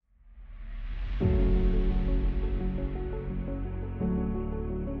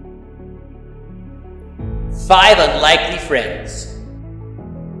5 unlikely friends,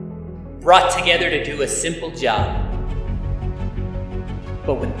 brought together to do a simple job.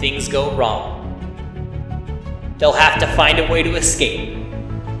 But when things go wrong, they'll have to find a way to escape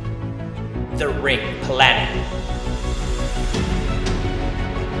the Ring Planet.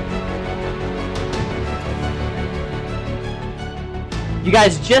 You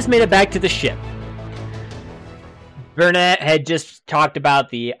guys just made it back to the ship. Burnett had just talked about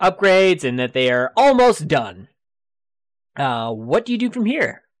the upgrades and that they are almost done. What do you do from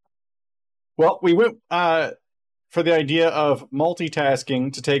here? Well, we went for the idea of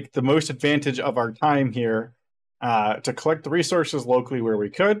multitasking to take the most advantage of our time here to collect the resources locally where we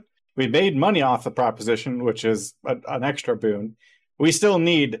could. We made money off the proposition, which is an extra boon. We still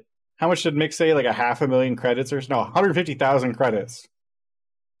need, how much did Mick say? Like 500,000 credits or no, 150,000 credits.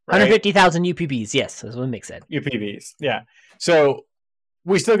 Right? 150,000 UPBs, yes, that's what Mick said. UPBs, yeah. So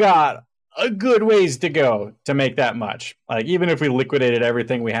we still got a good ways to go to make that much. Like, even if we liquidated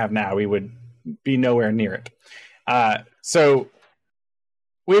everything we have now, we would be nowhere near it. So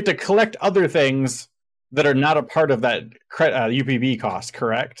we have to collect other things that are not a part of that UPB cost,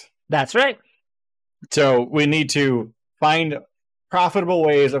 correct? That's right. So we need to find profitable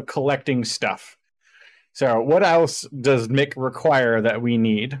ways of collecting stuff. So what else does Mick require that we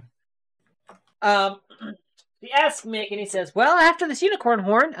need? We ask Mick, and he says, well, after this unicorn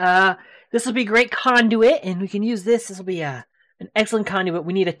horn, this will be great conduit, and we can use this. This will be an excellent conduit.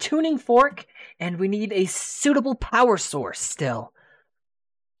 We need a tuning fork, and we need a suitable power source still.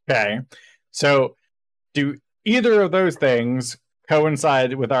 Okay. So do either of those things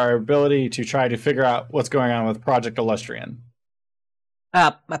coincide with our ability to try to figure out what's going on with Project Illustrian?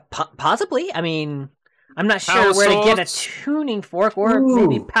 Possibly. I mean, I'm not sure where to get a tuning fork or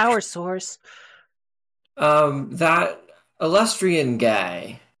maybe power source. That Illustrian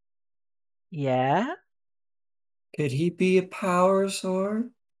guy. Yeah? Could he be a power source?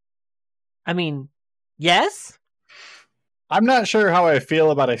 I mean, yes? I'm not sure how I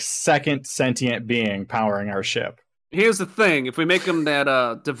feel about a second sentient being powering our ship. Here's the thing. If we make him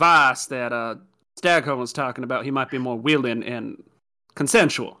that device that Staghorn was talking about, he might be more willing and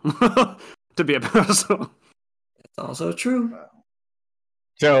consensual to be a person. That's also true.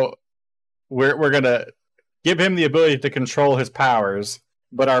 So we're going to give him the ability to control his powers,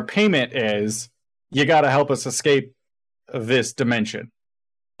 but our payment is you got to help us escape this dimension.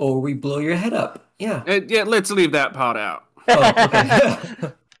 Or we blow your head up. Yeah. Yeah, let's leave that part out. Oh,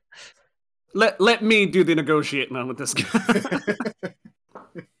 okay. Let me do the negotiating with this guy.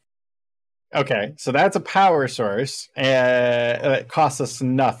 Okay, so that's a power source. It costs us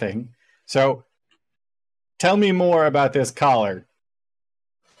nothing. So tell me more about this collar.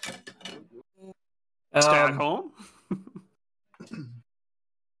 Staghorn?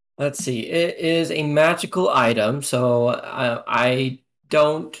 Let's see. It is a magical item, so I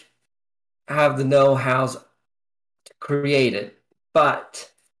don't have the know-how to create it. But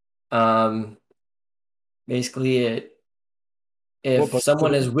basically, if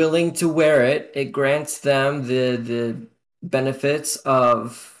someone is willing to wear it, it grants them the benefits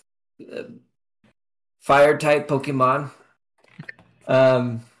of fire-type Pokemon.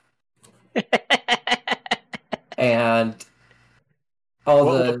 And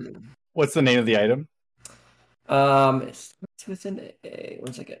what's the name of the item? It's within a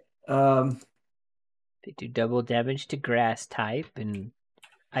 1 second. They do double damage to grass type and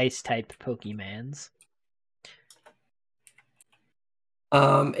ice type Pokemons.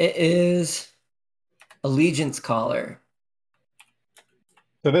 It is Allegiance Collar.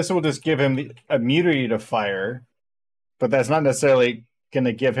 So this will just give him the immunity to fire, but that's not necessarily going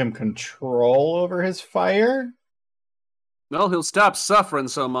to give him control over his fire? Well, he'll stop suffering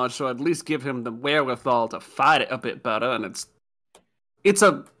so much, so at least give him the wherewithal to fight it a bit better, and it's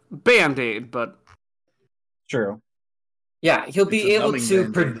a band-aid, but... True. Yeah, he'll be able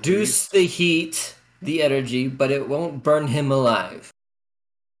to produce the heat, the energy, but it won't burn him alive.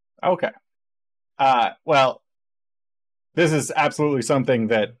 Okay. Well, this is absolutely something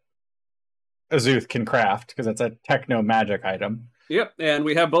that Azuth can craft, because it's a techno-magic item. Yep, and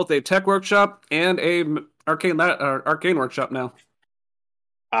we have both a tech workshop and a arcane workshop now.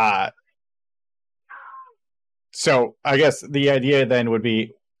 So I guess the idea then would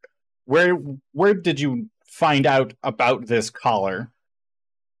be, where did you find out about this collar?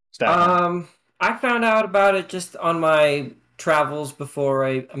 I found out about it just on my travels before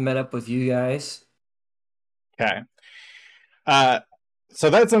I met up with you guys. Okay. So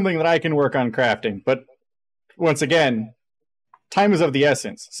that's something that I can work on crafting, but once again, time is of the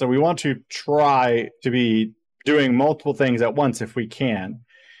essence. So we want to try to be doing multiple things at once if we can.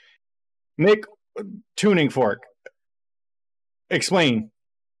 Nick, tuning fork. Explain.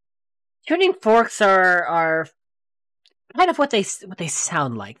 Tuning forks are kind of what they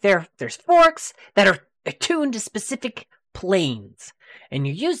sound like. There's forks that are attuned to specific planes, and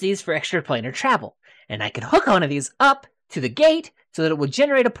you use these for extraplanar travel. And I could hook one of these up to the gate so that it would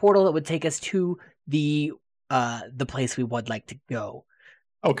generate a portal that would take us to the place we would like to go.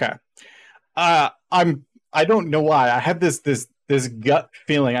 Okay. I don't know why. I have this gut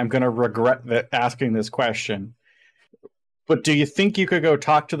feeling I'm going to regret asking this question. But do you think you could go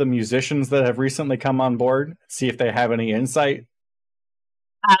talk to the musicians that have recently come on board, see if they have any insight?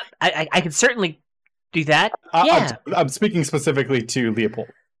 I could certainly do that. Yeah. I'm speaking specifically to Leopold.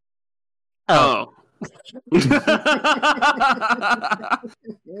 Oh.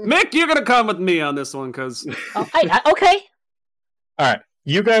 Mick, you're gonna come with me on this one, because... Okay. Alright,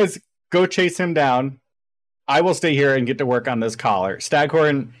 you guys go chase him down. I will stay here and get to work on this collar.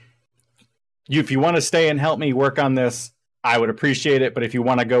 Staghorn, if you want to stay and help me work on this, I would appreciate it, but if you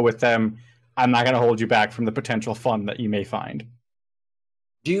want to go with them, I'm not going to hold you back from the potential fun that you may find.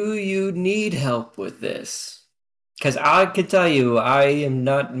 Do you need help with this? Because I can tell you, I am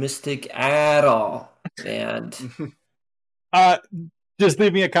not mystic at all. And just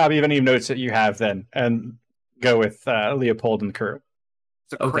leave me a copy of any notes that you have then, and go with Leopold and the crew.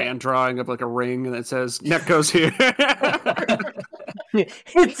 It's a crayon drawing of like a ring, and it says, "Neck goes here."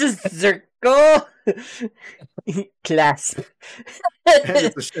 It's a circle. Clasp. And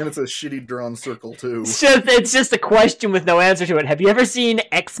it's a shitty drawn circle, too. It's just a question with no answer to it. Have you ever seen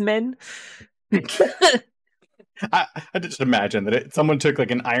X-Men? I just imagine that someone took like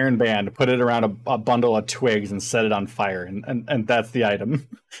an iron band, put it around a bundle of twigs, and set it on fire, and that's the item.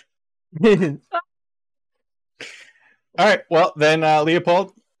 All right, well then,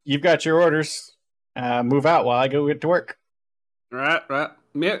 Leopold, you've got your orders. Move out while I go get to work. Right.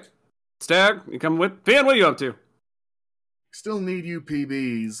 Mick, Stag, you coming with? Finn, what are you up to? Still need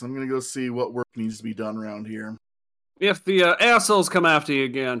UPBs. I'm gonna go see what work needs to be done around here. If the assholes come after you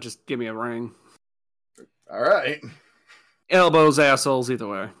again, just give me a ring. All right. Elbows, assholes, either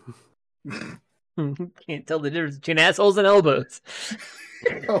way. Can't tell the difference between assholes and elbows.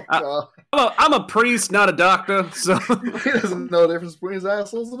 Oh, God. I'm a priest, not a doctor, so... He doesn't know the difference between his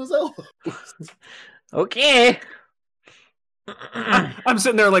assholes and his elbows. Okay. I'm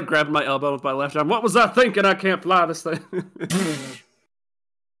sitting there like grabbing my elbow with my left arm. What was I thinking? I can't fly this thing.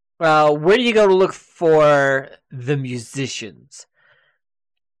 Well, where do you go to look for the musicians?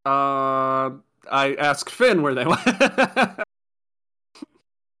 I asked Finn where they went.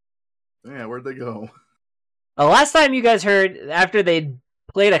 Yeah, where'd they go? Last time you guys heard, after they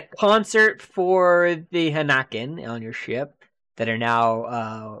played a concert for the Hanakin on your ship that are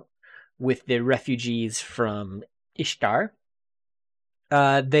now with the refugees from Ishtar,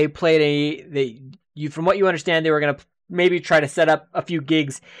 they played from what you understand, they were going to maybe try to set up a few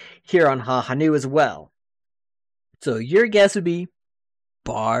gigs here on Hanu as well. So your guess would be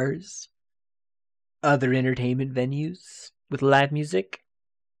bars, other entertainment venues with live music.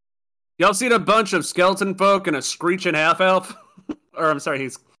 Y'all seen a bunch of skeleton folk and a screeching half-elf? Or, I'm sorry,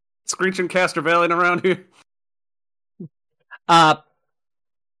 he's screeching Castorvalian around here?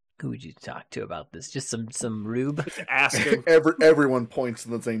 Who would you talk to about this? Just some rube? Asking. Everyone points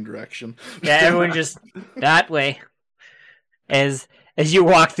in the same direction. Yeah, everyone just that way. As you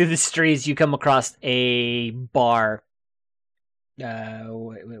walk through the streets, you come across a bar. I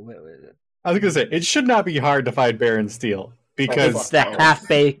was going to say, it should not be hard to find Baron Steel. Because it's the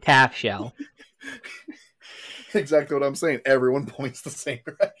half-baked half shell. Exactly what I'm saying. Everyone points the same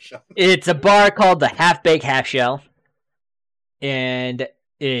direction. It's a bar called the Half-Baked Half Shell. And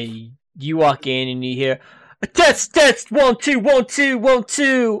you walk in and you hear, test, 1, 2, 1, 2, 1,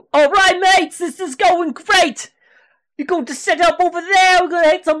 2. All right, mates, this is going great. You're going to set up over there. We're going to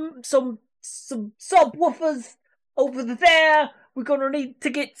hit some subwoofers over there. We're going to need to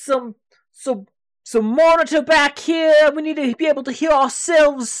get some monitor back here. We need to be able to hear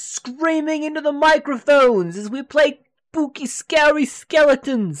ourselves screaming into the microphones as we play spooky, scary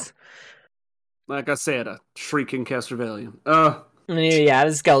skeletons. Like I said, a shrieking Castorvalian. Yeah,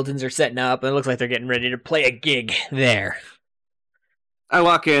 the skeletons are setting up, and it looks like they're getting ready to play a gig there. I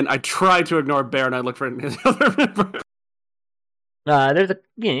walk in, I try to ignore Bear, and I look for the other member. There's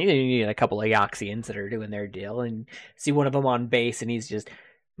a couple of Yoxians that are doing their deal, and see one of them on bass, and he's just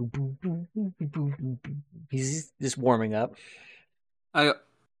warming up.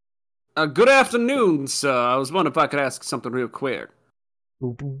 Good afternoon, sir. I was wondering if I could ask something real quick.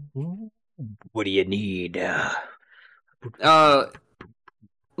 What do you need?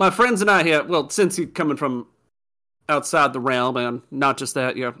 My friends and I here, well, since you're coming from outside the realm, and not just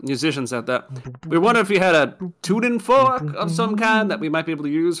that, musicians at that. We wonder if you had a tuning fork of some kind that we might be able to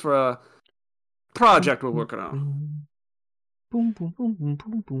use for a project we're working on. Boom, boom, boom, boom,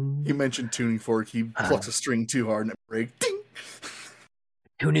 boom, boom. You mentioned tuning fork. He plucks a string too hard and it breaks. Ding!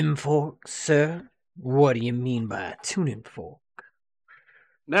 Tuning fork, sir? What do you mean by a tuning fork?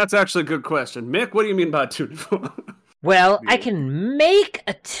 That's actually a good question. Mick, what do you mean by tuning fork? Well, I can make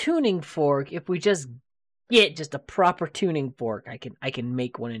a tuning fork if we just get just a proper tuning fork. I can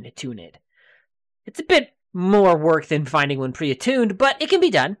make one and tune it. It's a bit more work than finding one pre-attuned, but it can be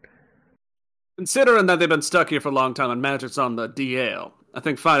done. Considering that they've been stuck here for a long time and Magic's on the DL, I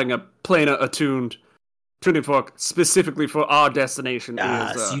think finding a planar attuned tuning fork specifically for our destination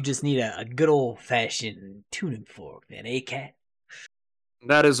is... So you just need a good old-fashioned tuning fork then, eh, Cat?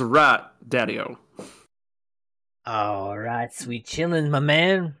 That is right, Daddy-O. Alright, sweet chillin', my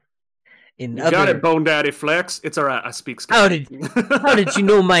man. Got it, Bone Daddy Flex. It's alright, I speak Scott. How did you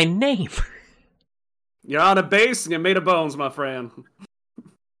know my name? You're on a base and you're made of bones, my friend.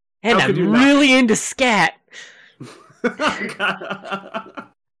 And I'm really into scat.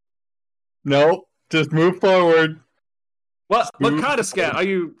 Nope. Just move forward. What kind of scat?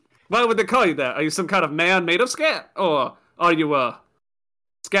 Why would they call you that? Are you some kind of man made of scat? Or are you a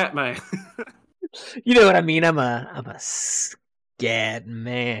scat man? You know what I mean? I'm a scat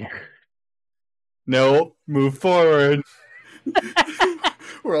man. Nope. Move forward.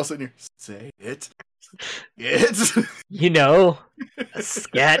 We're all sitting here. Say it. It. You know, a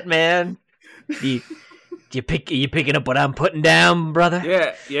scat man. You picking up what I'm putting down, brother?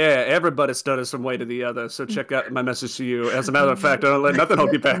 Yeah. Everybody stutters from way to the other. So check out my message to you. As a matter of fact, I don't let nothing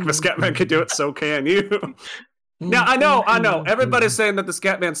hold you back. If a scat man can do it, so can you. Now, I know. Everybody's saying that the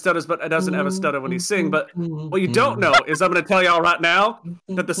scat man stutters, but it doesn't ever stutter when he sings. But what you don't know is I'm going to tell y'all right now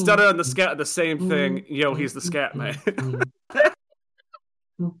that the stutter and the scat are the same thing. Yo, he's the scat man.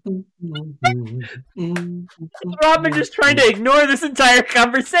 Robin just trying to ignore this entire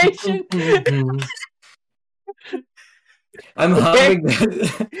conversation. I'm humming.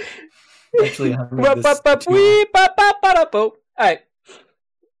 Actually, humming Alright.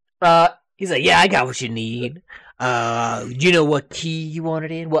 He's like, yeah, I got what you need. You know what key you want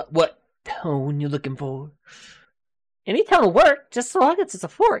it in? What tone you're looking for? Any tone will work, just so long as it's a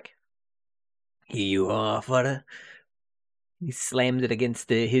fork. Here you are, fudder. He slams it against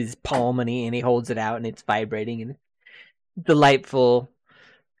his palm and he holds it out and it's vibrating and delightful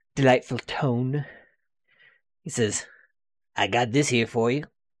tone. He says, I got this here for you.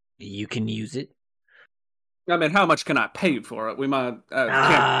 You can use it. I mean, how much can I pay for it? We might...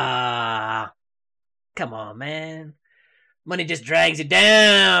 Come on, man. Money just drags you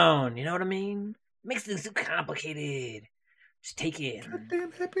down. You know what I mean? Makes things so complicated. Just take it.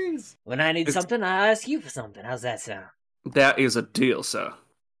 Goddamn hippies. When I need something, I ask you for something. How's that sound? That is a deal, sir.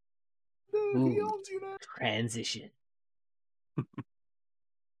 No, he owns you now. Transition.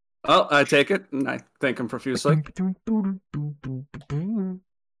 Well, I take it, and I thank him profusely.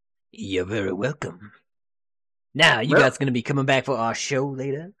 You're very welcome. Now, you guys going to be coming back for our show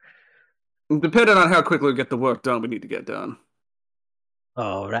later? Depending on how quickly we get the work done, we need to get done.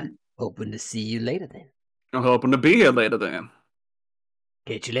 All right. Hoping to see you later then. I'm hoping to be here later then.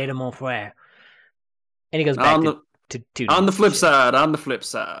 Catch you later, mon frere. And he goes back to on the flip side.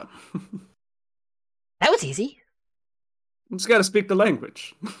 That was easy. Just gotta speak the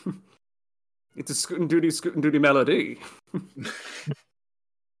language. It's a scootin' duty melody.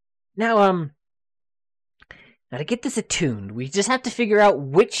 Now to get this attuned, we just have to figure out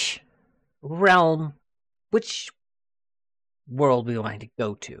which realm, which world we want to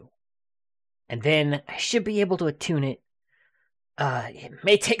go to. And then I should be able to attune it. It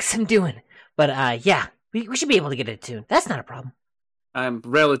may take some doing, but yeah, we should be able to get it attuned. That's not a problem. I'm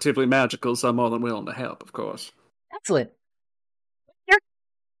relatively magical, so I'm more than willing to help, of course. Excellent.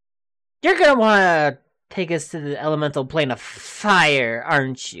 You're gonna want to take us to the elemental plane of fire,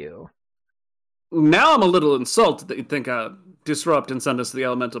 aren't you? Now I'm a little insulted that you'd think I'd disrupt and send us to the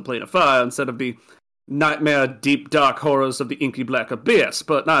elemental plane of fire instead of the nightmare, deep, dark horrors of the inky black abyss,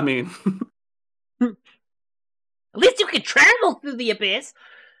 but I mean... At least you can travel through the abyss!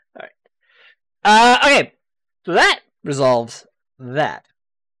 Alright. Okay. So that resolves that.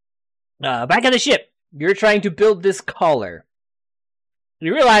 Back on the ship. You're trying to build this collar.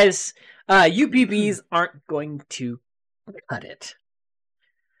 You realize UPBs aren't going to cut it.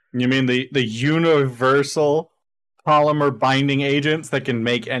 You mean the universal polymer binding agents that can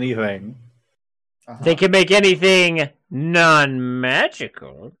make anything? They can make anything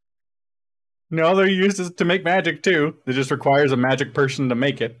non-magical. No, they're used to make magic too. It just requires a magic person to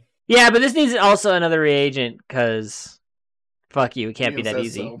make it. Yeah, but this needs also another reagent, because fuck you, it can't be Liam that says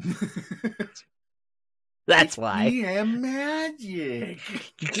easy. so. That's why. Yeah, magic.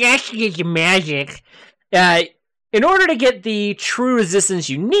 Just get your magic. In order to get the true resistance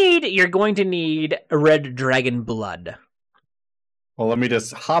you need, you're going to need red dragon blood. Well, let me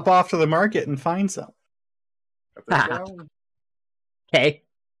just hop off to the market and find some. Okay.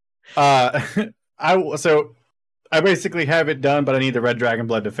 I basically have it done, but I need the red dragon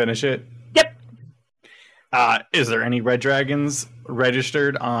blood to finish it. Yep. Is there any red dragons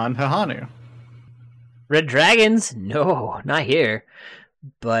registered on Hahanu? Red dragons? No, not here.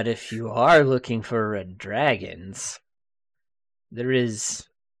 But if you are looking for red dragons, there is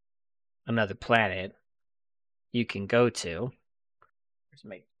another planet you can go to. Where's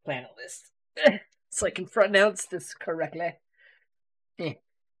my planet list? So I can pronounce this correctly.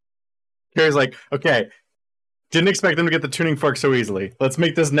 Here's like, okay, didn't expect them to get the tuning fork so easily. Let's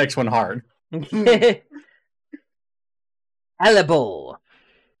make this next one hard. Algabol.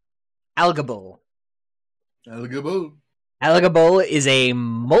 Algaboo. Algabol is a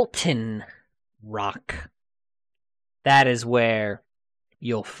molten rock. That is where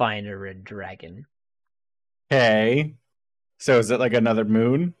you'll find a red dragon. Okay. So is it like another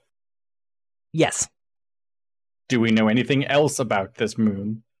moon? Yes. Do we know anything else about this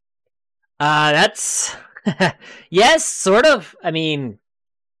moon? That's... yes, sort of. I mean,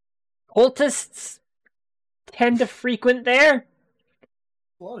 cultists tend to frequent there.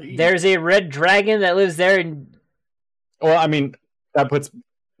 There's a red dragon that lives there, and Well, I mean, that puts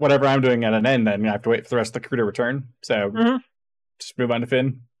whatever I'm doing at an end, then I have to wait for the rest of the crew to return. So, just move on to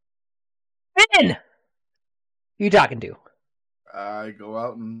Finn. Finn! Who you talking to? I go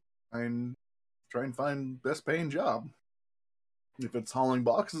out and try and find best paying job. If it's hauling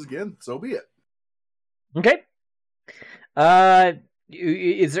boxes again, so be it. Okay.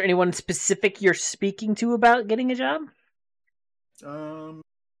 Is there anyone specific you're speaking to about getting a job? If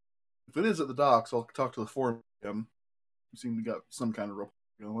it is at the docks, I'll talk to the foreman. You seem to got some kind of rapport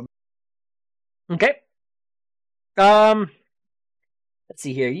going. Okay. Let's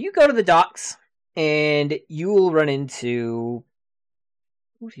see here. You go to the docks, and you will run into...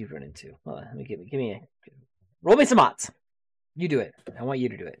 Who do you run into? Hold on, let me give me a... Roll me some odds. You do it. I want you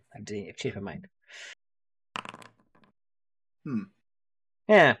to do it. I've changed my mind.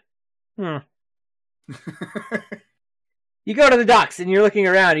 Yeah. You go to the docks, and you're looking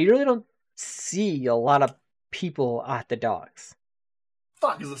around, and you really don't see a lot of people at the docks.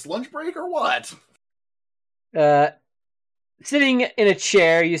 Fuck, is this lunch break or what? Sitting in a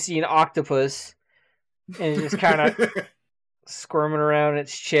chair, you see an octopus, and it's just kind of squirming around in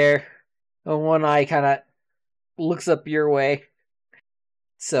its chair. And one eye kind of looks up your way.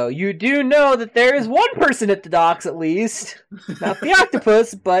 So you do know that there is one person at the docks, at least. Not the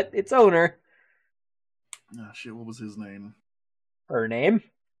octopus, but its owner. Ah, shit, what was his name? Her name?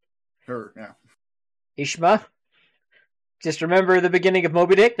 Her, yeah. Ishma. Just remember the beginning of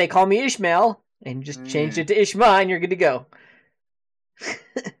Moby Dick, they call me Ishmael, and just changed it to Ishma, and you're good to go.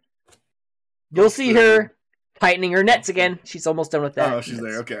 You'll see her tightening her nets again. She's almost done with that. Oh, she's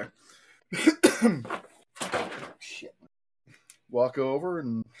there, okay. Shit. Walk over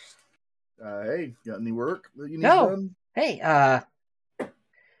and, hey, got any work that you need done? Hey,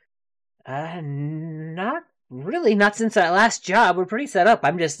 not really. Not since that last job. We're pretty set up.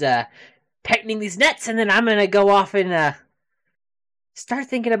 I'm just, tightening these nets, and then I'm gonna go off and, start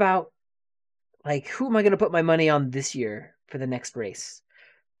thinking about, like, who am I gonna put my money on this year for the next race?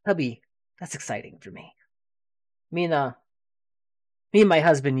 That's exciting for me. Me and my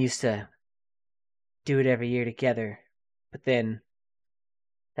husband used to do it every year together, but then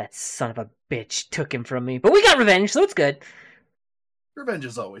that son of a bitch took him from me. But we got revenge, so it's good. Revenge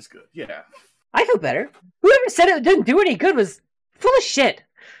is always good, yeah. I feel better. Whoever said it didn't do any good was full of shit.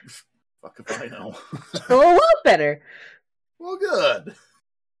 Fuck if I know. A lot better. Well, good.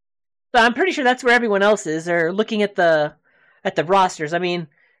 So I'm pretty sure that's where everyone else is. They're looking at the rosters. I mean,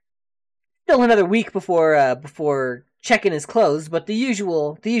 still another week before check-in is closed, but the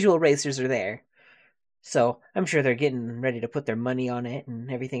usual racers are there. So I'm sure they're getting ready to put their money on it and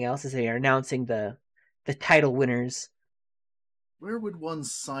everything else as they are announcing the title winners. Where would one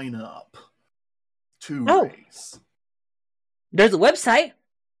sign up to race? There's a website.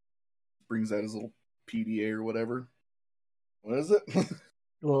 Brings out his little PDA or whatever. What is it?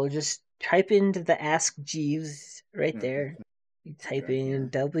 Well, just type into the Ask Jeeves right there. You type in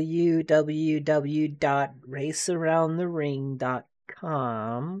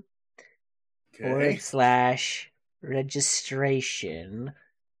www.racearoundthering.com /registration.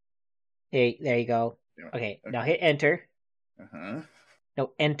 Hey, there you go. Okay, now hit enter. Uh-huh.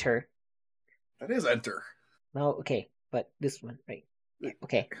 No, enter. That is enter. No, okay, but this one, right?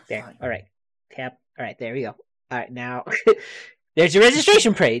 Okay, there. Fine. All right, tap. All right, there we go. All right, now there's your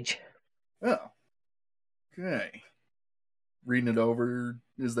registration page. Oh. Okay. Reading it over,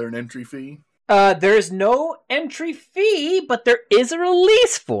 is there an entry fee? There's no entry fee, but there is a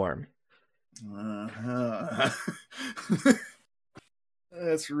release form. Uh-huh.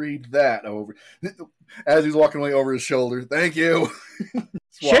 Let's read that over. As he's walking away over his shoulder. Thank you.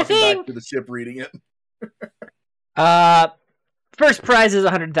 Sure walking thing. back to the ship reading it. First prize is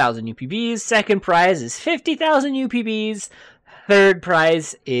 100,000 UPBs. Second prize is 50,000 UPBs. Third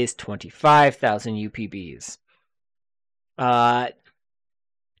prize is 25,000 UPBs.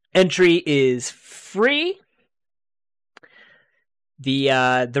 Entry is free.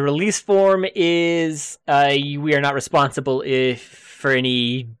 The release form is we are not responsible for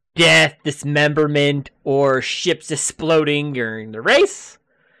any death, dismemberment, or ships exploding during the race.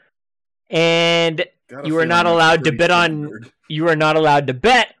 And you are not allowed to bet on. You are not allowed to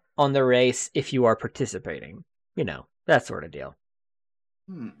bet on the race if you are participating. You know, that sort of deal.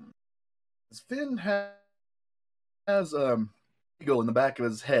 Finn has eagle in the back of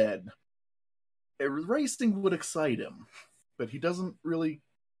his head. Racing would excite him, but he doesn't really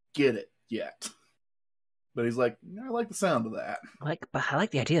get it yet. But he's like, I like the sound of that. I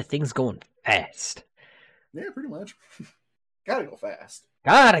like the idea of things going fast. Yeah, pretty much. Gotta go fast.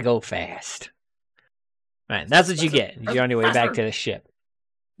 Gotta go fast. All right, that's what you get. You're on your way back to the ship.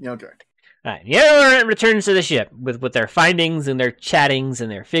 Yeah, okay. All right, everyone returns to the ship with their findings and their chattings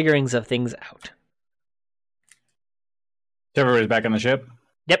and their figurings of things out. Everybody's back on the ship?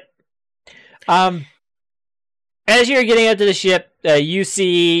 Yep. As you're getting up to the ship, you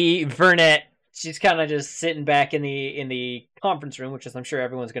see Vernet. She's kind of just sitting back in the conference room, which is, I'm sure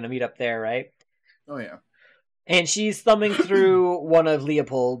everyone's going to meet up there, right? Oh, yeah. And she's thumbing through one of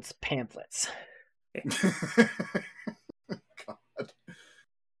Leopold's pamphlets. God.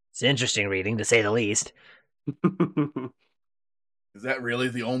 It's interesting reading, to say the least. Is that really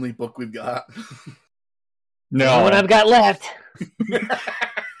the only book we've got? No. What I've got left.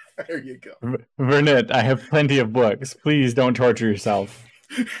 There you go. Vernet, I have plenty of books. Please don't torture yourself.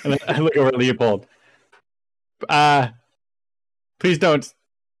 And I look over at Leopold. Please don't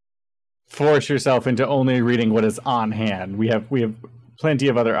force yourself into only reading what is on hand. We have plenty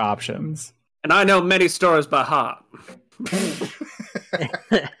of other options. And I know many stories by heart.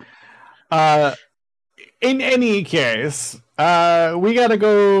 In any case, we gotta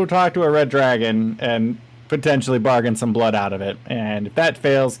go talk to a red dragon and potentially bargain some blood out of it. And if that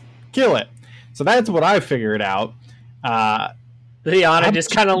fails, kill it. So that's what I figured out. Liana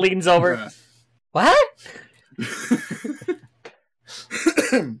just kind of leans over. What?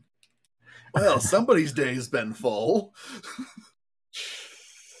 Well, somebody's day's been full.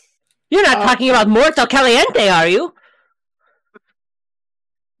 You're not talking about Mortal Caliente, are you?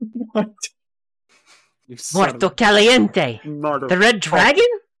 What? You son Mortal of Caliente. a mother- The Red Dragon?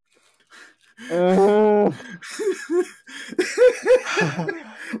 God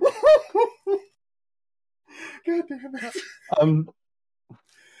damn it.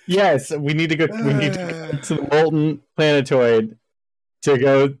 Yes, we need to go to the Molten Planetoid to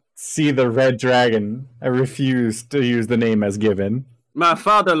go see the Red Dragon. I refuse to use the name as given. My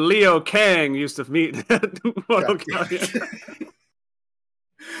father, Leo Kang, used to meet at Mortal Caliente.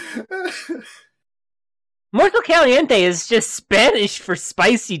 Mortal Caliente is just Spanish for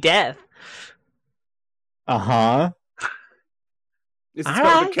spicy death. Uh-huh. Is it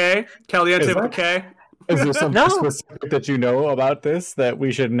spelled with a K? Caliente Is with a that- K? Is there something No. specific that you know about this that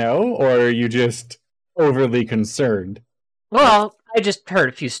we should know, or are you just overly concerned? Well, I just heard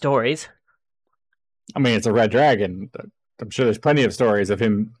a few stories. I mean, it's a red dragon. I'm sure there's plenty of stories of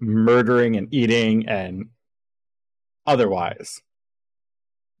him murdering and eating and otherwise.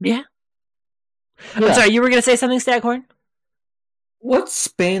 Yeah. I'm sorry, you were going to say something, Staghorn? What's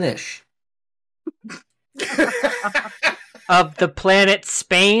Spanish? Of the planet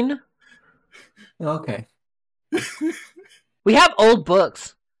Spain? Okay. We have old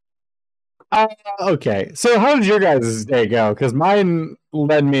books. Okay, so how did your guys' day go? Because mine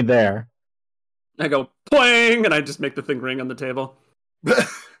led me there. I go, pling, and I just make the thing ring on the table.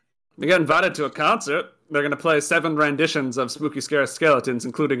 We got invited to a concert. They're going to play 7 renditions of Spooky Scary Skeletons,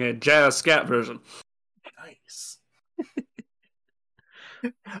 including a jazz scat version. Nice.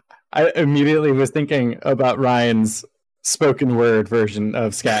 I immediately was thinking about Ryan's spoken word version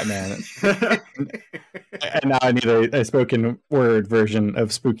of Scatman. And now I need a spoken word version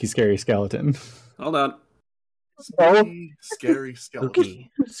of Spooky Scary Skeleton. Hold on. Spooky, scary skeleton.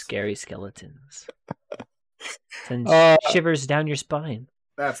 Spooky, scary skeletons. Sends Uh, shivers down your spine.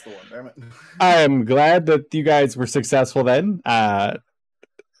 That's the one, damn it. I'm glad that you guys were successful then.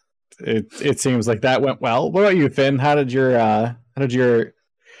 It seems like that went well. What about you, Finn? How did your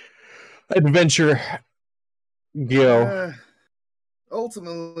adventure go?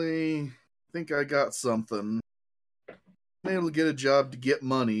 Ultimately, I think I got something. I'm able to get a job to get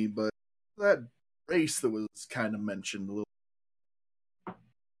money, but that race that was kind of mentioned a little.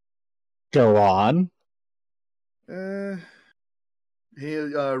 Go on. He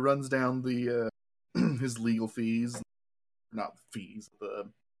runs down the his legal fees, not fees, the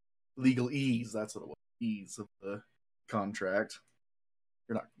legal ease. That's what it was. Ease of the contract,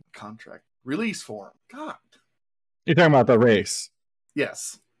 or not contract release form. God, You're talking about the race.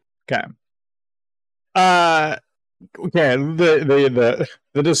 yes. Okay. Okay. The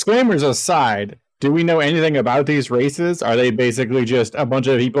disclaimers aside, do we know anything about these races? Are they basically just a bunch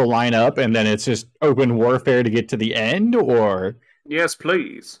of people line up and then it's just open warfare to get to the end, or? Yes,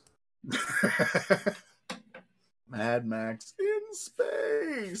 please. Mad Max in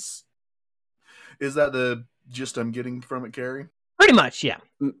space. Is that the gist I'm getting from it, Carrie? Pretty much, yeah.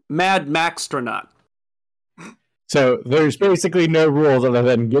 Mad Maxtronaut. So there's basically no rules other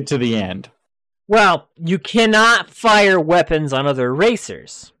than get to the end. Well, you cannot fire weapons on other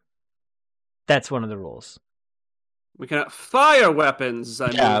racers. That's one of the rules. We cannot fire weapons.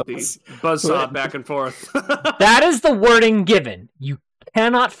 I Yeah, move the buzzsaw back and forth. That is the wording given. You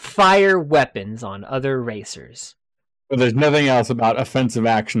cannot fire weapons on other racers. But there's nothing else about offensive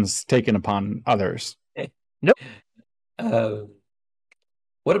actions taken upon others.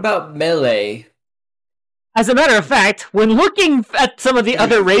 What about melee? As a matter of fact, when looking at some of the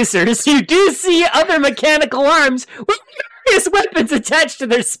other racers, you do see other mechanical arms with various weapons attached to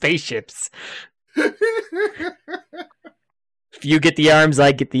their spaceships. If you get the arms,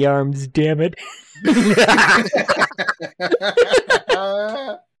 I get the arms, damn it.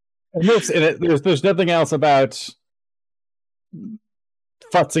 There's nothing else about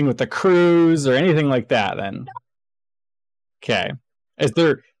futzing with the crews or anything like that, then. Okay. Is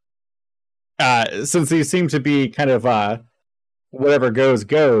there... since these seem to be kind of whatever goes,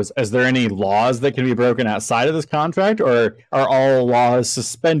 is there any laws that can be broken outside of this contract, or are all laws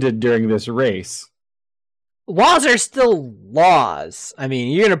suspended during this race? Laws are still laws. I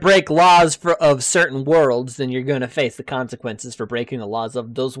mean, you're going to break laws of certain worlds, then you're going to face the consequences for breaking the laws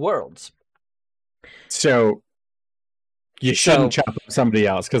of those worlds. So, you shouldn't chop up somebody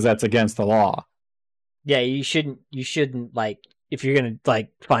else, because that's against the law. Yeah, you shouldn't, like, if you're going to,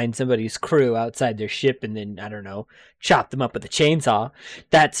 like, find somebody's crew outside their ship and then, I don't know, chop them up with a chainsaw,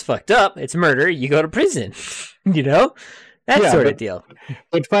 that's fucked up. It's murder. You go to prison. You know? That sort of deal.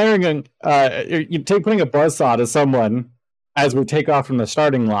 But firing putting a buzzsaw to someone as we take off from the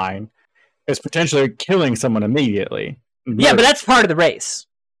starting line is potentially killing someone immediately. Yeah, but that's part of the race.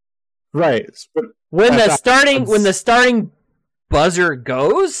 Right. But when the starting buzzer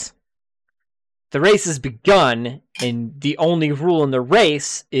goes, the race has begun, and the only rule in the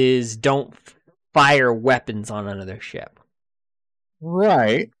race is don't fire weapons on another ship.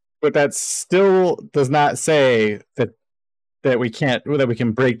 Right, but that still does not say that we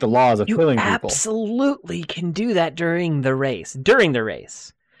can break the laws of killing people. You absolutely can do that during the race.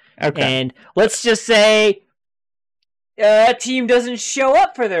 Okay. And let's just say a team doesn't show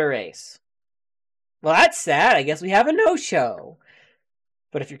up for their race. Well, that's sad. I guess we have a no-show.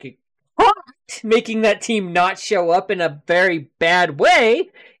 But if you're making that team not show up in a very bad way,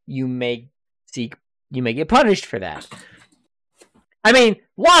 you may get punished for that. I mean,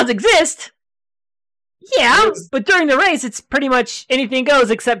 laws exist. Yeah, but during the race, it's pretty much anything goes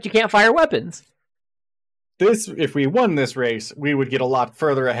except you can't fire weapons. If we won this race, we would get a lot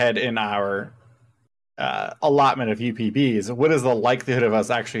further ahead in our allotment of UPBs. What is the likelihood of us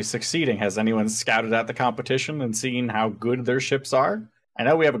actually succeeding? Has anyone scouted out the competition and seen how good their ships are? I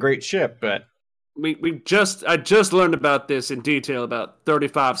know we have a great ship, but I just learned about this in detail about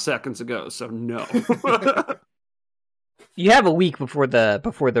 35 seconds ago, so no. You have a week before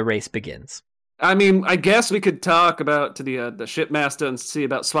the race begins. I mean, I guess we could talk about to the shipmaster and see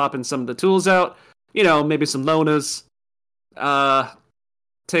about swapping some of the tools out. You know, maybe some loaners.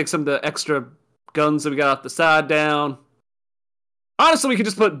 Take some of the extra guns that we got off the side down. Honestly, we could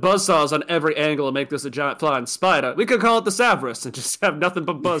just put buzzsaws on every angle and make this a giant flying spider. We could call it the Savras and just have nothing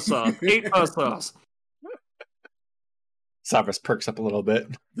but buzzsaws. 8 buzzsaws. Savras perks up a little bit.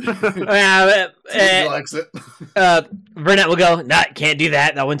 He likes it. Burnett will go, nah, can't do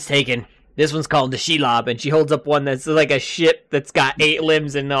that. That one's taken. This one's called the Shelob, and she holds up one that's like a ship that's got 8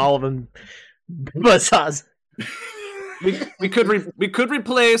 limbs and all of them buzzsaws. we could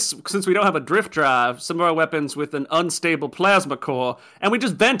replace, since we don't have a drift drive, some of our weapons with an unstable plasma core, and we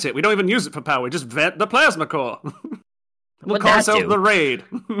just vent it. We don't even use it for power. We just vent the plasma core. We'll What'd call that ourselves do? the Raid.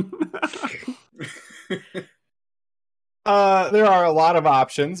 There are a lot of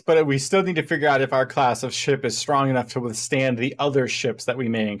options, but we still need to figure out if our class of ship is strong enough to withstand the other ships that we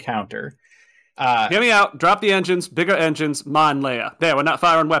may encounter. Hear me out. Drop the engines, bigger engines, mine layer. There, we're not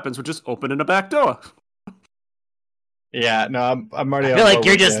firing weapons. We're just opening a back door. Yeah, no, I'm already. I on feel like board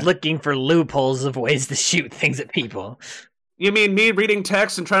you're with just ya. looking for loopholes of ways to shoot things at people. You mean me reading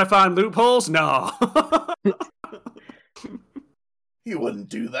text and trying to find loopholes? No. He wouldn't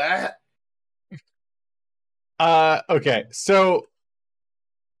do that. Okay, so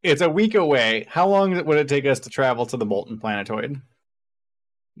it's a week away. How long would it take us to travel to the Molten Planetoid?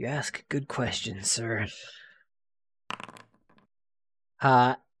 You ask a good question, sir.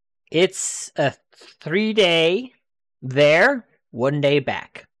 It's a 3-day there, 1 day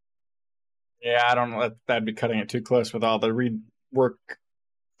back. Yeah, I don't know. That'd be cutting it too close with all the rework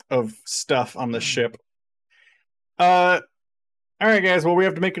of stuff on the ship. All right, guys. Well, we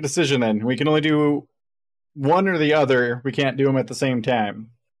have to make a decision then. We can only do one or the other. We can't do them at the same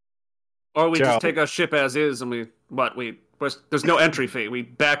time. Or we Joe. just take our ship as is and there's no entry fee. We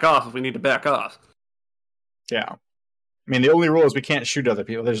back off if we need to back off. Yeah. I mean, the only rule is we can't shoot other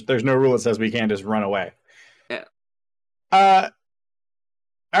people. There's no rule that says we can't just run away. Yeah. All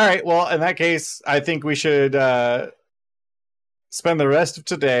right. Well, in that case, I think we should spend the rest of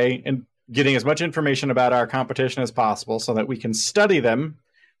today in getting as much information about our competition as possible, so that we can study them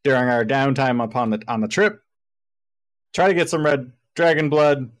during our downtime on the trip. Try to get some red dragon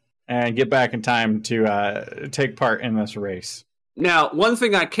blood and get back in time to take part in this race. Now, one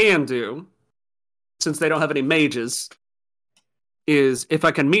thing I can do, since they don't have any mages, is if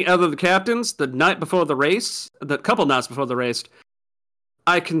I can meet other the captains the night before the race, the couple nights before the race,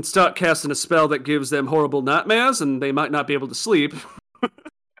 I can start casting a spell that gives them horrible nightmares, and they might not be able to sleep.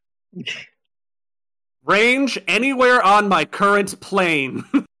 Range anywhere on my current plane.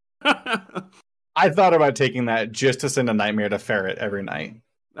 I thought about taking that just to send a nightmare to Ferret every night.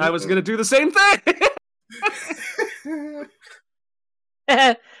 I was going to do the same thing.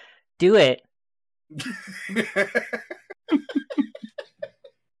 Do it.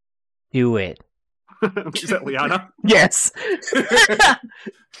 Do it. Is that Liana? Yes.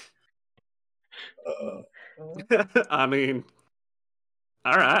 I mean,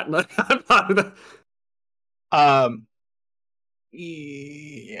 all right. I'm fine with that.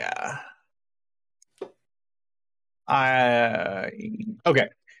 Yeah. Okay.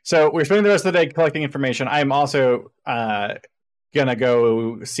 So we're spending the rest of the day collecting information. I'm also gonna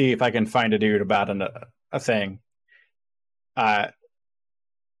go see if I can find a dude about a thing.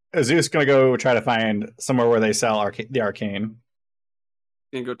 Zeus gonna go try to find somewhere where they sell the arcane.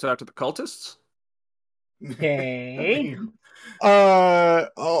 You can go talk to the cultists? Okay.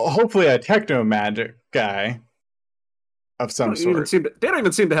 Hopefully a techno magic guy of some They don't sort.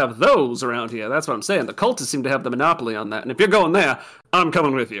 even seem to have those around here. That's what I'm saying. The cultists seem to have the monopoly on that. And if you're going there, I'm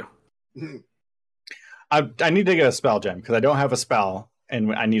coming with you. I need to get a spell gem because I don't have a spell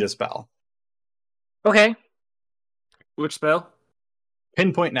and I need a spell. Okay. Which spell?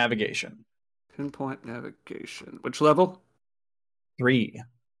 Pinpoint navigation. Pinpoint navigation. Which level? 3.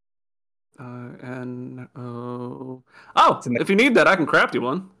 Oh, in the- if you need that, I can craft you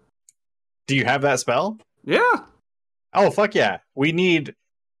one. Do you have that spell? Yeah. Oh, fuck yeah. We need...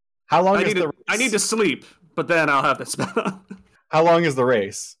 How long I is need, the race? I need to sleep, but then I'll have that spell. How long is the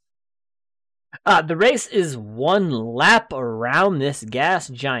race? The race is 1 lap around this gas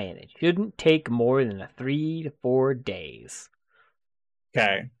giant. It shouldn't take more than 3 to 4 days.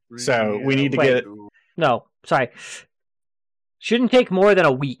 Okay. So we need to Wait. get it... No, sorry. Shouldn't take more than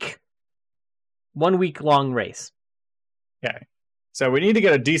a week. 1 week long race. Okay. So we need to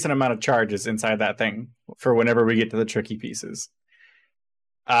get a decent amount of charges inside that thing for whenever we get to the tricky pieces.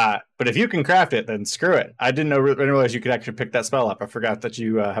 But if you can craft it, then screw it. I didn't realize you could actually pick that spell up. I forgot that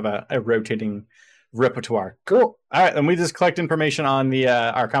you have a rotating repertoire. Cool. All right, then we just collect information on the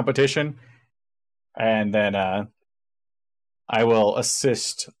our competition, and then I will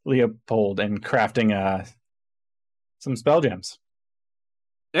assist Leopold in crafting some spell gems.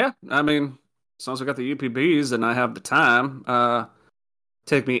 Yeah, I mean, as long as I got the UPBs and I have the time,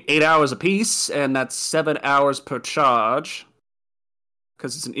 take me 8 hours a piece, and that's 7 hours per charge,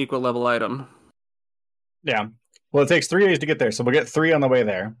 because it's an equal level item. Yeah. Well, it takes 3 days to get there, so we'll get 3 on the way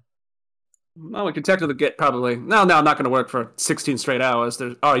there. Well, we can technically get probably... No, I'm not going to work for 16 straight hours.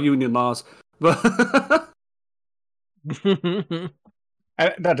 There are union laws. But All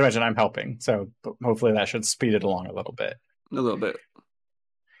Not to mention I'm helping, so hopefully that should speed it along a little bit. A little bit.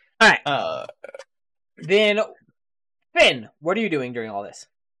 All right. Then, Finn, what are you doing during all this?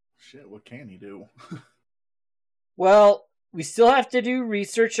 Shit, what can he do? Well, we still have to do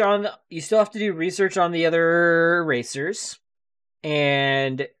research on. You still have to do research on the other racers,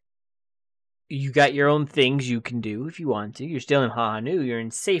 and you got your own things you can do if you want to. You're still in Hahanu. You're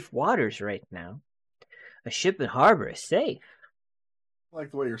in safe waters right now. A ship in harbor is safe. I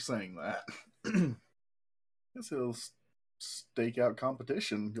like the way you're saying that. Guess he'll stake out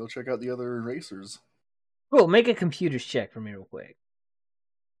competition. Go check out the other racers. Cool, make a computer's check for me real quick.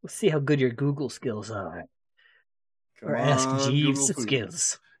 We'll see how good your Google skills are. Or Ask Jeeves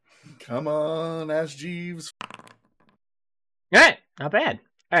skills. Come on, Ask Jeeves. Alright, not bad.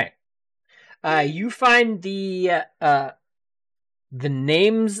 Alright. You find the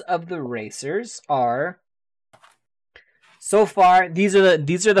names of the racers are... So far, these are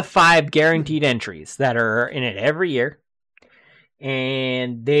the 5 guaranteed entries that are in it every year.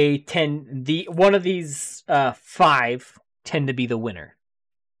 And they one of these 5 tend to be the winner.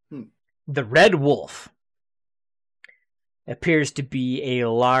 The Red Wolf appears to be a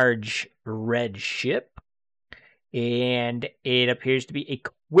large red ship, and it appears to be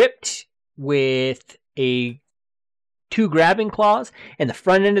equipped with 2 grabbing claws, and the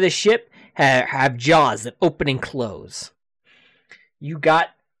front end of the ship have jaws that open and close. You got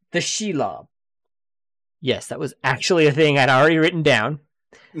the Shelob. Yes, that was actually a thing I'd already written down.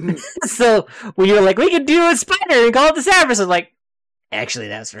 So when you were like, we could do a spider and call it the Cerberus, I was like, actually,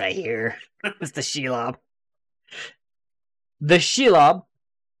 that's right here. It's the Shelob. The Shelob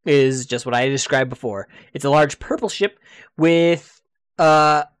is just what I described before. It's a large purple ship with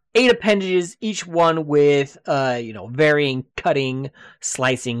 8 appendages, each one with varying cutting,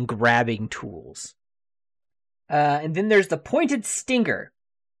 slicing, grabbing tools. And then there's the Pointed Stinger,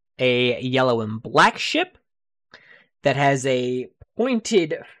 a yellow and black ship that has a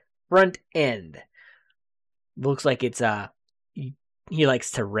pointed front end. Looks like it's he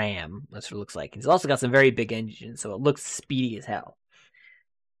likes to ram. That's what it looks like. He's also got some very big engines, so it looks speedy as hell.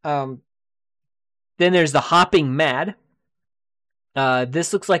 Then there's the Hopping Mad.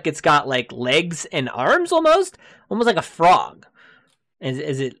 This looks like it's got like legs and arms almost like a frog.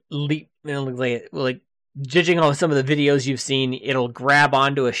 As it leap, it looks like judging on some of the videos you've seen, it'll grab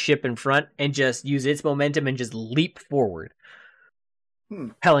onto a ship in front and just use its momentum and just leap forward,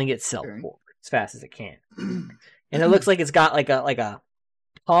 propelling itself forward as fast as it can. And it looks like it's got like a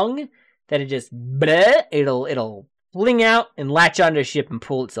tongue that it just it'll fling out and latch onto a ship and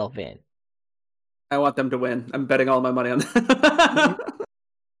pull itself in. I want them to win. I'm betting all my money on that.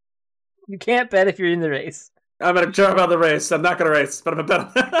 You can't bet if you're in the race. I'm going to jump out of the race. I'm not going to race, but I'm going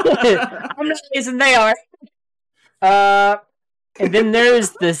to bet. I'm not racing, they are. And then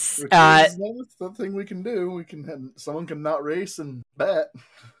there's this... That's the thing we can do. Someone can not race and bet.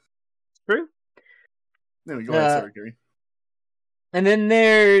 True. Anyway, go ahead, sorry, Gary. And then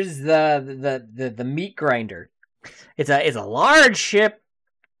there's the meat grinder. It's a large ship.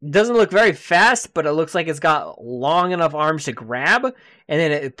 Doesn't look very fast, but it looks like it's got long enough arms to grab, and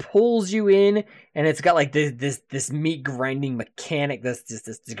then it pulls you in, and it's got like this meat grinding mechanic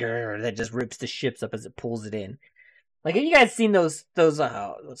that just rips the ships up as it pulls it in. Like, have you guys seen those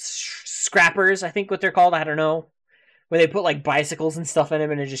scrappers? I think what they're called. I don't know, where they put like bicycles and stuff in them,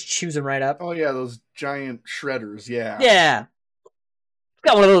 and it just chews them right up. Oh yeah, those giant shredders. Yeah. Yeah. It's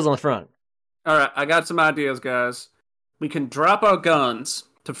got one of those on the front. All right, I got some ideas, guys. We can drop our guns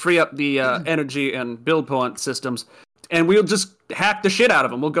to free up the energy and build point systems, and we'll just hack the shit out of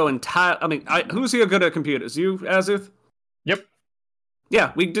them. We'll go who's here good at computers? You, Azuth? Yep.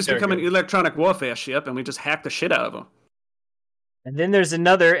 Yeah, we just become an electronic warfare ship, and we just hack the shit out of them. And then there's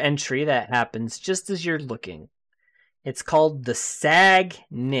another entry that happens just as you're looking. It's called the Sag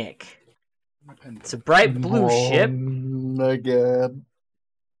Nick. It's a bright blue ship. Again.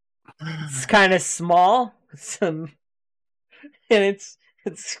 It's kind of small, and it's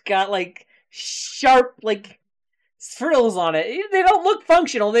got like sharp like frills on it. They don't look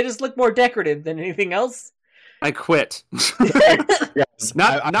functional. They just look more decorative than anything else. I quit. Yes,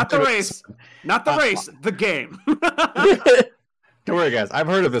 not the race. Not the race. The game. Don't worry, guys. I've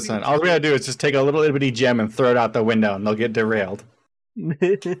heard of this one. All we gotta do is just take a little itty gem and throw it out the window, and they'll get derailed.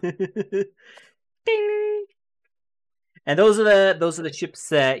 Ding. And those are the ships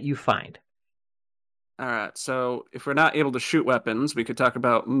that you find. All right, so if we're not able to shoot weapons, we could talk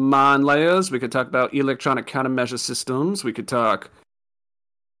about mine layers, we could talk about electronic countermeasure systems, we could talk...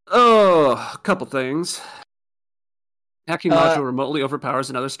 a couple things. Hacking module remotely overpowers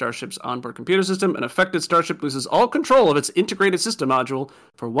another starship's onboard computer system. An affected starship loses all control of its integrated system module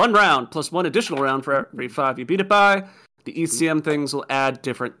for 1 round, plus 1 additional round for every 5 you beat it by. The ECM things will add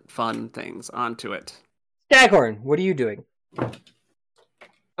different fun things onto it. Staghorn, what are you doing?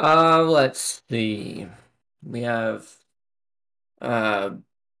 Let's see. We have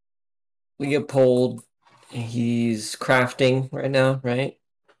Leopold. He's crafting right now, right?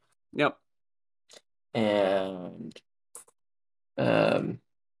 Yep. And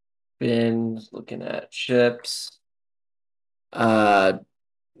Ben's looking at ships.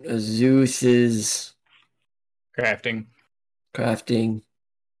 Zeus is Crafting. crafting.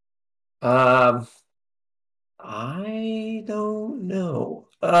 I don't know.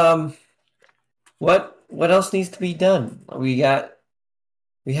 What else needs to be done?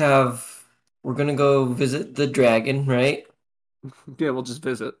 We're gonna go visit the dragon, right? Yeah, we'll just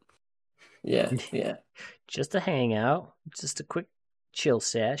visit. Yeah. Just a hangout. Just a quick chill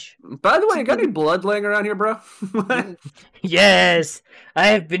sesh. By the way, you got any blood laying around here, bro? Yes! I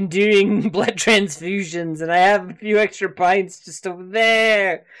have been doing blood transfusions, and I have a few extra pints just over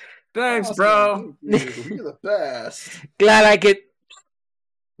there. Thanks, Awesome. bro. Thank you. You're the best. Glad I could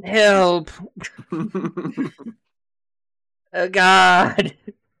help. Oh, God.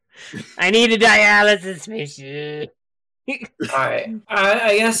 I need a dialysis mission. All right.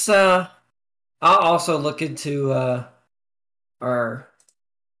 I guess I'll also look into our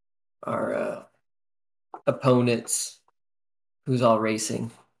opponents who's all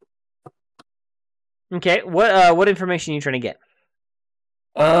racing. Okay, what information are you trying to get?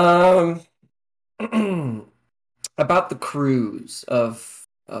 About the crews of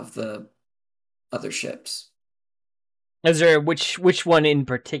the other ships. Is there which one in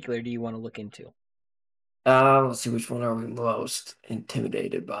particular do you want to look into? Let's see, which one are we most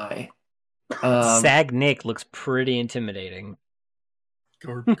intimidated by? Sag Nick looks pretty intimidating.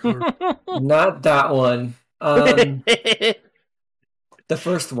 Not that one. The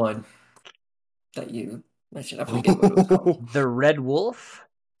first one that you mentioned. I forget what it was called. The Red Wolf?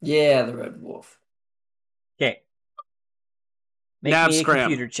 Yeah, the Red Wolf. Okay. Make Nav me a scram.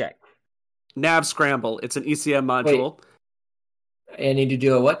 computer check. Nav Scramble. It's an ECM module. I need to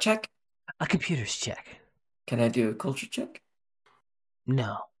do a what check? A computer's check. Can I do a culture check?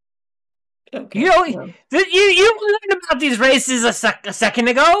 No. Okay. You know, No. you learned about these races a second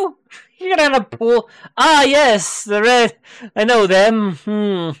ago. You're gonna have a pool. Ah, yes, the red. I know them.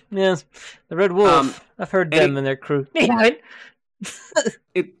 Yes, the Red Wolf. I've heard them and their crew.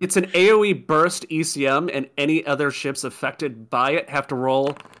 It's an AoE burst ECM, and any other ships affected by it have to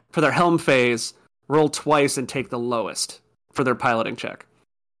roll for their helm phase, roll twice, and take the lowest for their piloting check.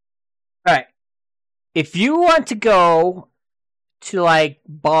 All right. If you want to go to like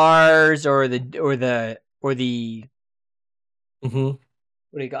bars or the what do you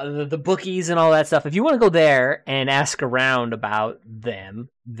call the bookies and all that stuff, if you want to go there and ask around about them,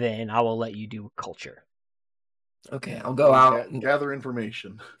 then I will let you do culture. Okay, I'll go out and Gather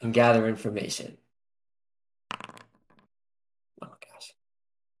information. gather information. Oh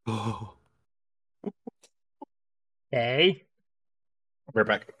gosh. Okay. We're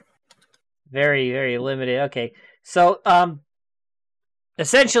back. Very, very limited. Okay. So,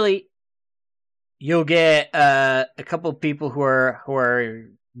 essentially, you'll get a couple of people who are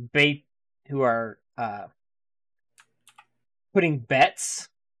putting bets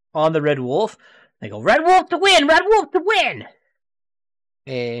on the Red Wolf. They go, Red Wolf to win, Red Wolf to win.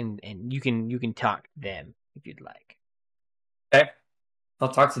 And you can talk to them if you'd like. Okay, I'll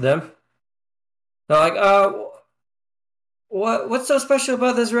talk to them. They're like, what's so special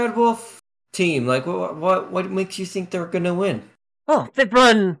about this Red Wolf team? Like, what makes you think they're gonna win? Oh, they've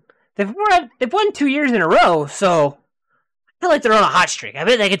won 2 years in a row, so I feel like they're on a hot streak. I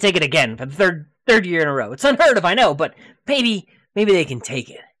bet they can take it again for the third year in a row. It's unheard of, I know, but maybe they can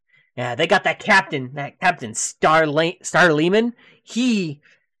take it. Yeah, they got that captain Star Lehman. He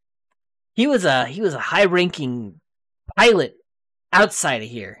was a high-ranking pilot outside of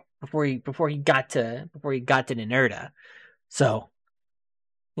here before he got to Nerda. So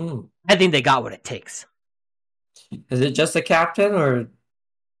I think they got what it takes. Is it just a captain, or?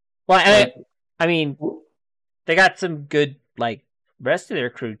 Well, I mean, they got some good rest of their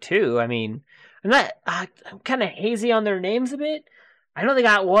crew too. I mean, I'm kind of hazy on their names a bit. I know they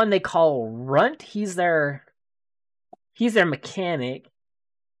got one they call Runt. He's their mechanic.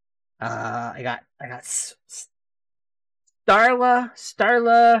 I got Starla.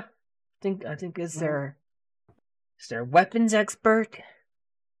 I think is their weapons expert.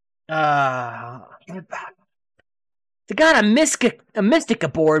 They got a mystic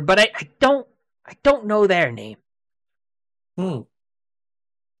aboard, but I don't know their name. All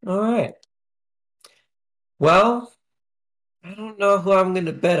right. Well, I don't know who I'm going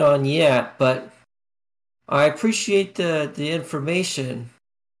to bet on yet, but I appreciate the information.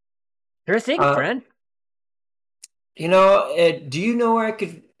 Sure thing, friend. You know, do you know where I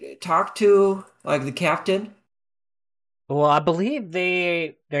could talk to, like, the captain? Well, I believe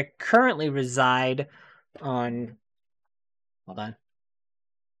they currently reside on. Hold on.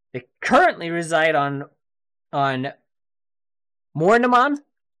 They currently reside on Mornaman.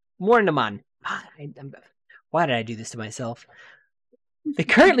 Mornaman. Why did I do this to myself? They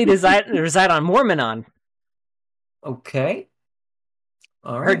currently reside on Mormonon. Okay.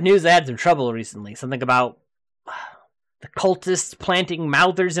 All I right. heard news they had some trouble recently. Something about the cultists planting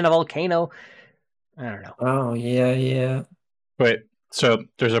mouthers in a volcano. I don't know. Oh, yeah. Wait, so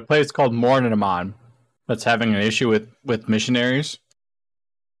there's a place called Morninamon that's having an issue with missionaries?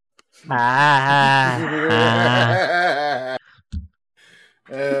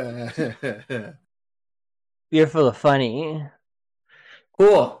 You're full of funny.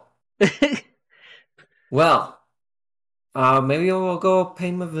 Cool. Well, maybe we'll go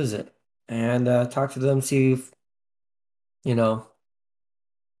pay them a visit and talk to them, see if, you know,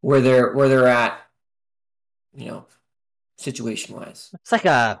 where they're at, you know, situation wise. It's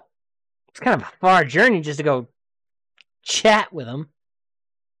kind of a far journey just to go chat with them.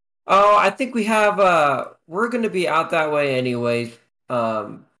 Oh, I think we have we're gonna be out that way anyway.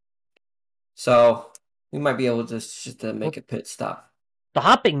 So we might be able to just make a pit stop. The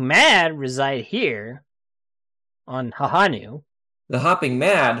Hopping Mad reside here on Hahanu. The Hopping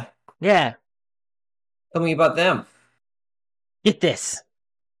Mad? Yeah. Tell me about them. Get this.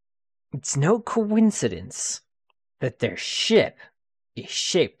 It's no coincidence that their ship is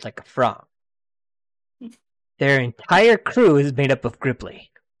shaped like a frog. Their entire crew is made up of Gripply.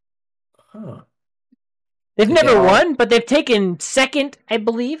 Huh. They've never won, but they've taken second, I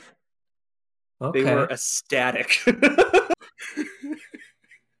believe. Okay. They were ecstatic.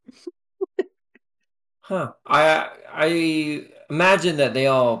 Huh. I imagine that they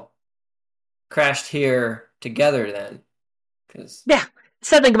all crashed here together then. Yeah.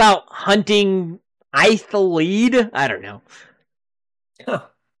 Something about hunting Ithalid. I don't know. Huh.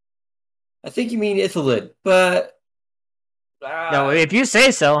 I think you mean Ithalid, but... No, if you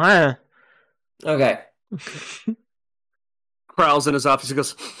say so, huh? Okay. Prowls in his office, he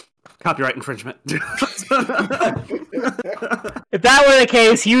goes, copyright infringement. If that were the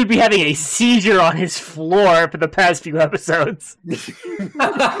case, he would be having a seizure on his floor for the past few episodes.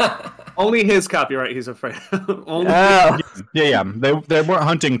 Only his copyright, he's afraid. Only Yeah. They weren't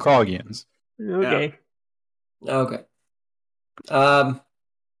hunting Krogians. Okay. Yeah. Okay.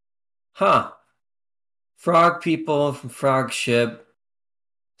 Huh. Frog people from Frog ship.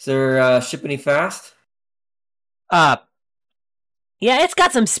 Is their ship any fast? Yeah, it's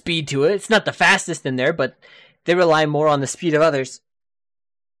got some speed to it. It's not the fastest in there, but they rely more on the speed of others.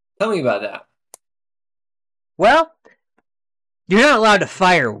 Tell me about that. Well, you're not allowed to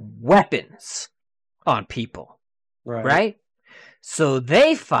fire weapons on people, right? So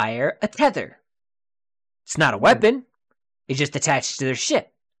they fire a tether. It's not a weapon. It's just attached to their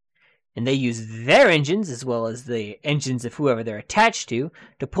ship. And they use their engines, as well as the engines of whoever they're attached to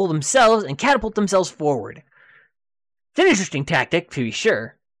pull themselves and catapult themselves forward. It's an interesting tactic, to be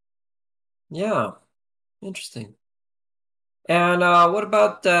sure. Yeah. Interesting. And what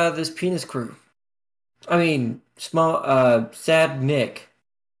about this penis crew? I mean, Sad Nick.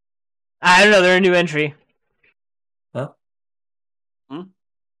 I don't know, they're a new entry. Huh?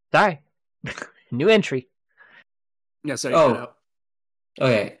 Sorry. New entry. Yes, I cut out.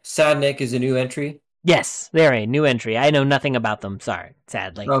 Okay, Sad Nick is a new entry? Yes, they're a new entry. I know nothing about them, sorry,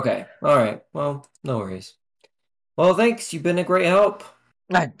 sadly. Okay, alright. Well, no worries. Well, thanks. You've been a great help.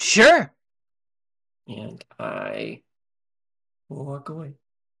 Sure. And I will walk away.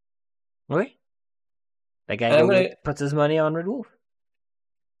 Okay. That guy puts his money on Red Wolf.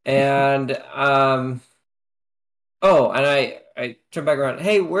 And, and I turn back around.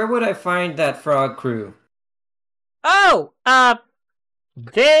 Hey, where would I find that frog crew? Oh,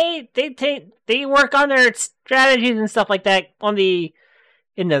 they work on their strategies and stuff like that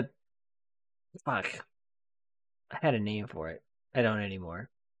fuck. I had a name for it. I don't anymore.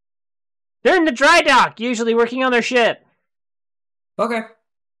 They're in the dry dock, usually working on their ship. Okay.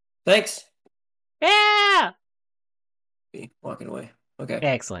 Thanks. Yeah! Walking away. Okay.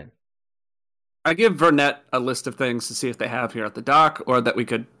 Excellent. I give Vernette a list of things to see if they have here at the dock or that we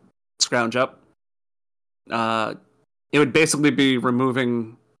could scrounge up. It would basically be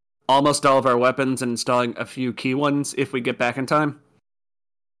removing almost all of our weapons and installing a few key ones if we get back in time.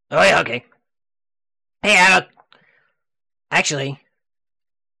 Oh, yeah, okay. Hey, Actually,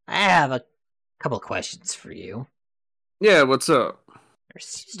 I have a couple of questions for you. Yeah, what's up? There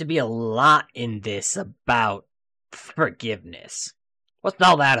seems to be a lot in this about forgiveness. What's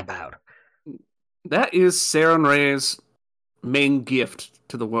all that about? That is Saren Ray's main gift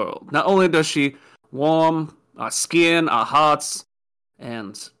to the world. Not only does she warm our skin, our hearts,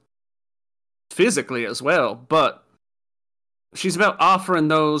 and physically as well, but she's about offering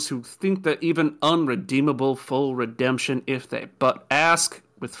those who think they're even unredeemable full redemption if they but ask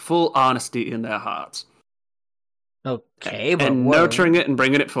with full honesty in their hearts. Okay, but And nurturing it and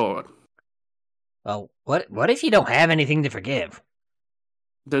bringing it forward. Well, what if you don't have anything to forgive?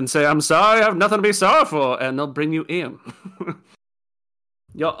 Then say, I'm sorry, I have nothing to be sorry for, and they'll bring you in.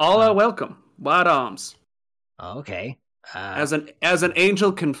 You're all are welcome. Wide arms. Okay. As an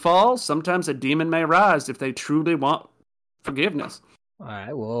angel can fall, sometimes a demon may rise if they truly want forgiveness. All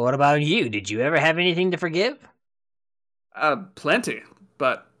right. Well, what about you? Did you ever have anything to forgive? Plenty,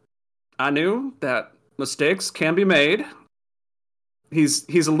 but I knew that mistakes can be made. He's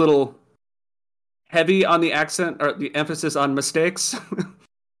a little heavy on the accent or the emphasis on mistakes.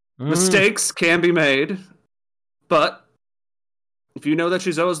 Mistakes can be made, but if you know that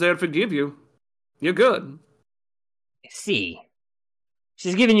she's always there to forgive you, you're good. I see.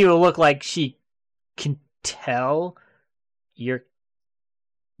 She's giving you a look like she can tell you're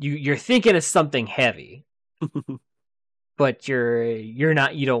thinking of something heavy. But you're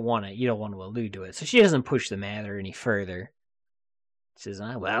not. You don't want to allude to it. So she doesn't push the matter any further. She says,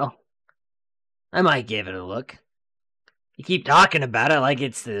 "Well, I might give it a look. You keep talking about it like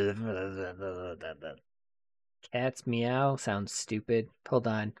it's the cat's meow. Sounds stupid. Hold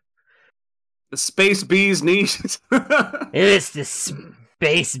on. The space bee's knees. It's the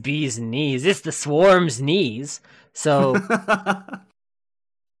space bee's knees. It's the swarm's knees. So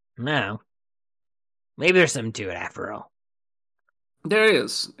now, maybe there's something to it after all." There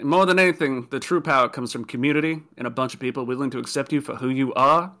is. More than anything, the true power comes from community and a bunch of people willing to accept you for who you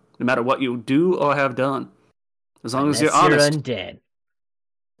are, no matter what you do or have done. As long as you're honest. You're undead.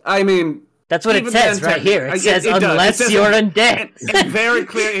 I mean, that's what it says then, right here. It says it unless it says you're undead.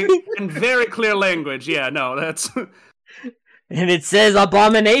 In very clear language. Yeah, no, that's. And it says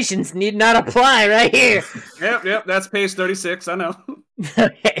abominations need not apply right here. Yep. That's page 36. I know.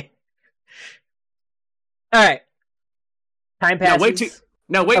 Okay. All right. Time passes.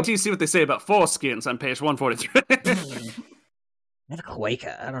 Now wait till you see what they say about foreskins on page 143. That's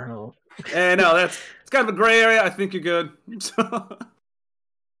Quaker. I don't know. No, it's kind of a gray area. I think you're good.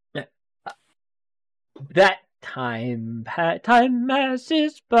 That time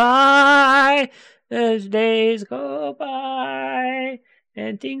passes by as days go by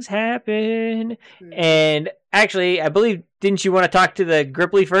and things happen. And actually, I believe, didn't you want to talk to the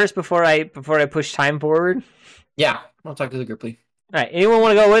Gripply first before I push time forward? Yeah, I'll talk to the Gripply. All right. Anyone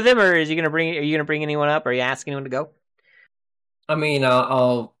want to go with him, or are you gonna bring anyone up? Or are you asking anyone to go? I mean,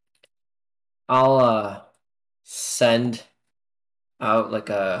 I'll send out like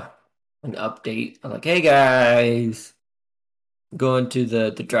an update. I'm like, hey guys, going to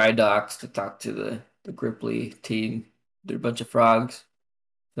the dry docks to talk to the Gripply team. They're a bunch of frogs.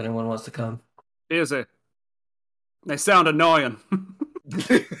 If anyone wants to come. Easy. They sound annoying.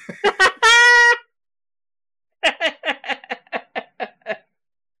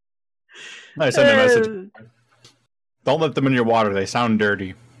 I send a message. Don't let them in your water. They sound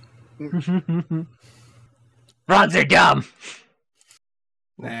dirty. Frogs are dumb.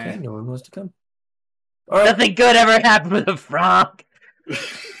 Okay, no one wants to come. All right. Nothing good ever happened with a frog.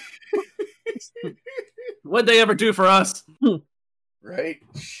 What'd they ever do for us? Right?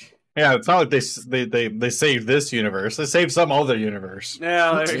 Yeah, it's not like they saved this universe. They saved some other universe.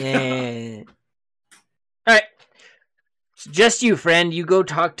 Yeah. Yeah. All right. It's just you, friend. You go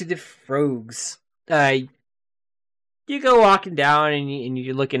talk to the frogs. You go walking down and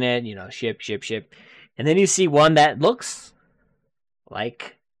you're looking at, ship. And then you see one that looks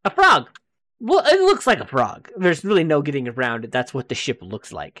like a frog. Well, it looks like a frog. There's really no getting around it. That's what the ship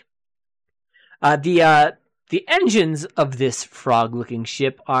looks like. The engines of this frog-looking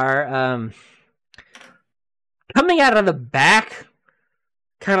ship are coming out of the back,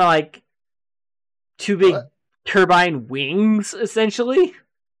 kind of like two big turbine wings, essentially.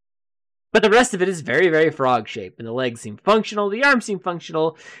 But the rest of it is very, very frog-shaped, and the legs seem functional, the arms seem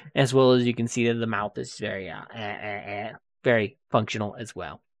functional, as well as you can see that the mouth is very, very functional as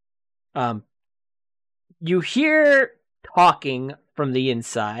well. You hear talking from the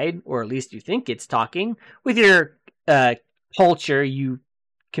inside, or at least you think it's talking. With your culture, you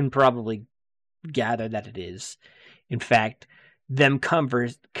can probably gather that it is, in fact, them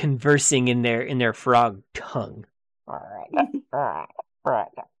conversing in their frog tongue. That's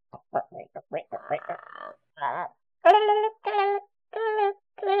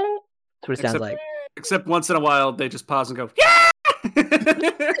what it sounds like. Except once in a while, they just pause and go, yeah!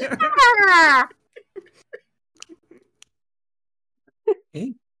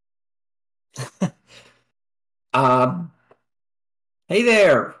 Okay. Hey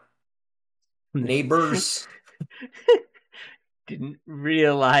there, neighbors. Didn't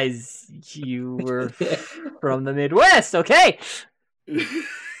realize you were from the Midwest. Okay.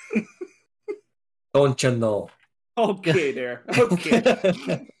 Don't you know? Okay there.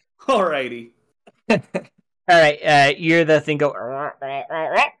 Okay. Alrighty. All right. You hear the thing go,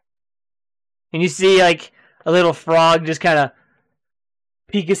 and you see like a little frog just kind of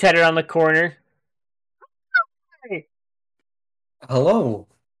peek his head around the corner. Hello.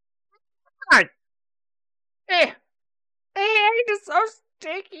 Hey, I'm just so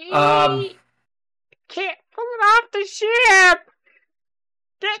sticky. Um. Can't pull it off the ship.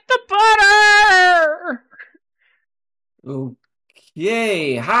 Get the butter.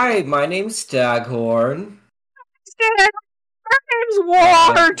 Okay. Hi, my name's Staghorn. My name's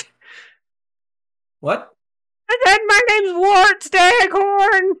Ward. What? And then my name's Ward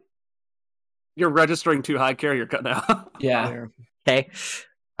Staghorn. You're registering too high, Carrie. You're cutting out. Yeah. Okay.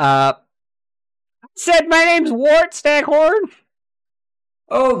 Said my name's Wart Staghorn.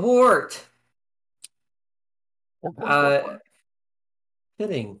 Oh, Wart.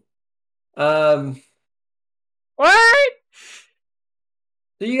 Fitting. What?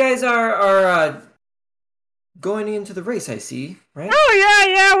 So you guys are going into the race, I see, right? Oh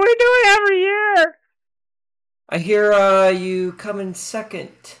yeah, we do it every year. I hear you come in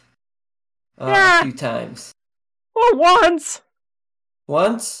second. Yeah. A few times. Well, once.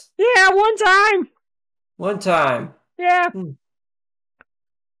 Once? Yeah, one time. One time. Yeah.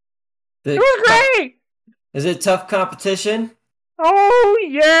 The- It was great. Is it tough competition? Oh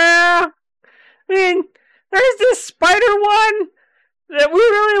yeah. I mean, there's this spider one that we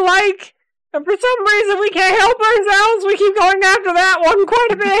really like, and for some reason we can't help ourselves. We keep going after that one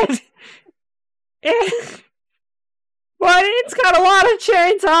quite a bit. But it's got a lot of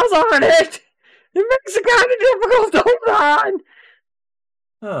chainsaws on it. It makes it kind of difficult to hold on.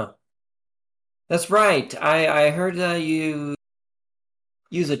 Huh. That's right. I heard you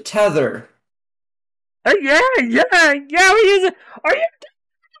use a tether. Yeah, we use it. Are you?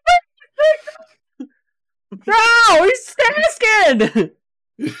 No, he's asking.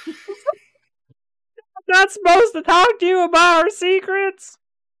 I'm not supposed to talk to you about our secrets.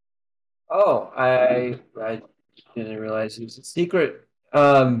 Oh, I didn't realize it was a secret.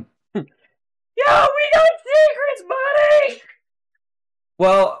 Yo, we got secrets, buddy.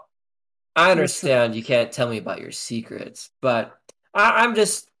 Well, I understand you can't tell me about your secrets, but I'm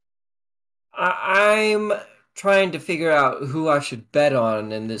trying to figure out who I should bet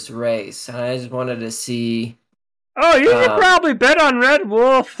on in this race, and I just wanted to see. Oh, you should probably bet on Red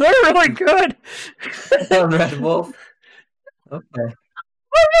Wolf. They're really good. On Red Wolf. Okay.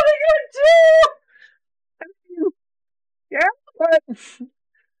 They're really good too. I mean, yeah, but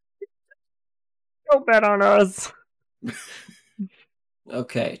don't bet on us.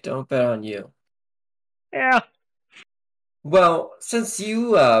 Okay, don't bet on you. Yeah. Well, since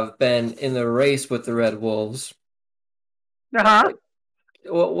you have been in the race with the Red Wolves, Uh-huh.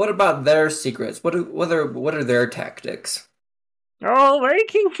 what about their secrets? What are their tactics? Oh, they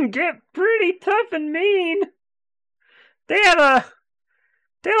can get pretty tough and mean. They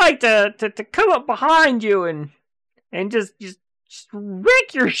like to come up behind you and just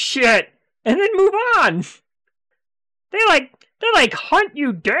wreck your shit and then move on. They like hunt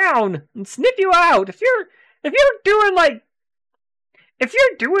you down and sniff you out. If you're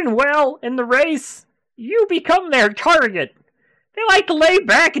doing well in the race, you become their target. They like to lay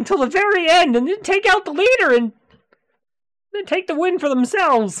back until the very end and then take out the leader and then take the win for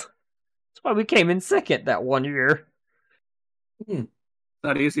themselves. That's why we came in second that one year.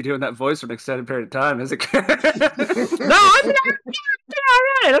 Not easy doing that voice for an extended period of time, is it? No, I'm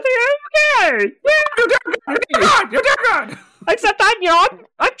alright. I think I'm okay. Yeah, You're good! except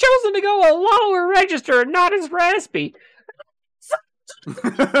I've chosen to go a lower register and not as raspy. This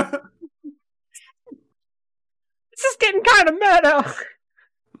is getting kind of meta.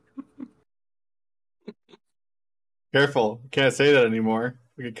 Careful, can't say that anymore.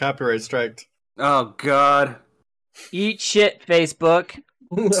 We get copyright striked. Oh, God. Eat shit, Facebook.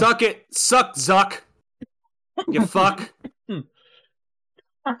 Suck it. Suck, Zuck. You fuck.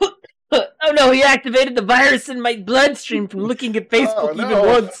 Oh no, he activated the virus in my bloodstream from looking at Facebook no. even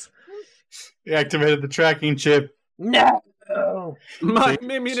once. He activated the tracking chip. No. My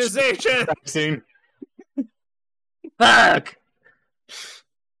immunization. Vaccine. Fuck!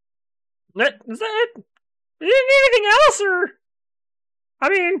 Is that it? You need anything else, or... I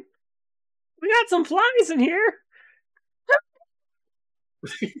mean, we got some flies in here.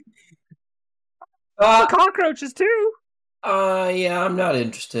 Cockroaches, too. Yeah, I'm not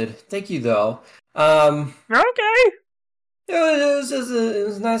interested. Thank you, though. Okay. It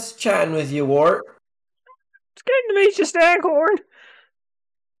was nice chatting with you, Wart. It's good to meet you, Staghorn.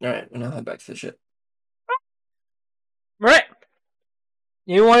 Alright, and I'll head back to the ship. Right.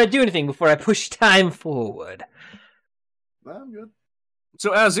 You want to do anything before I push time forward? I'm good.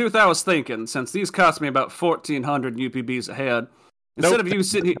 So, Azuth, I was thinking, since these cost me about 1,400 UPBs a head, instead of you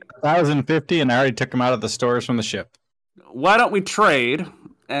sitting here, 1,050, and I already took them out of the stores from the ship. why don't we trade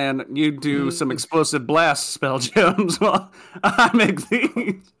and you do some explosive blast spell gems while I make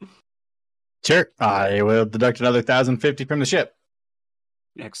these? Sure. I will deduct another 1,050 from the ship.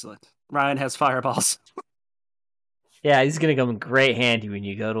 Excellent. Ryan has fireballs. Yeah, he's gonna come in great handy when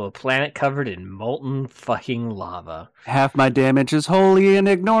you go to a planet covered in molten fucking lava. Half my damage is holy and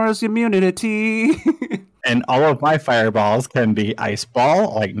ignores immunity. And all of my fireballs can be ice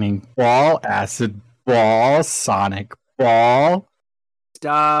ball, lightning ball, acid ball, sonic ball.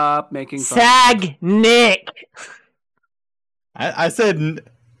 Stop making fun. Sag Nick! I said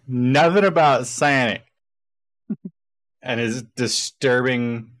nothing about Sonic and his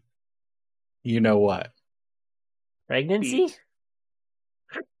disturbing, you know what. Pregnancy?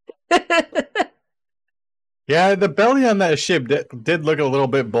 Yeah, the belly on that ship did look a little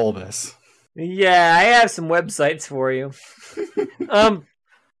bit bulbous. Yeah, I have some websites for you. All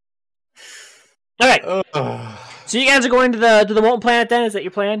right. Ugh. So you guys are going to the molten planet then? Is that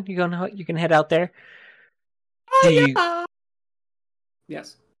your plan? You can head out there.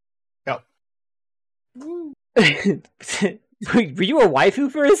 Yes. Were you a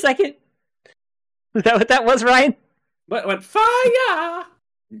waifu for a second? Is that what that was, Ryan? What went fire?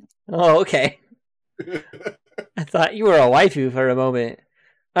 Oh, okay. I thought you were a waifu for a moment.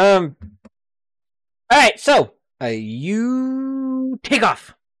 All right, so you take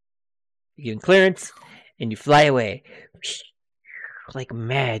off. You get clearance, and you fly away like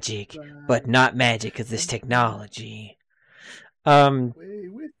magic, but not magic because this technology. Actually,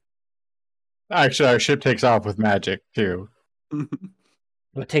 our ship takes off with magic, too.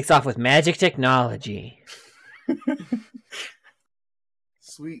 It takes off with magic technology.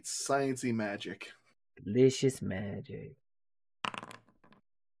 Sweet sciencey magic. Delicious magic.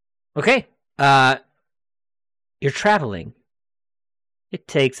 Okay. You're traveling. It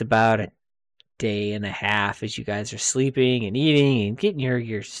takes about a day and a half as you guys are sleeping and eating and getting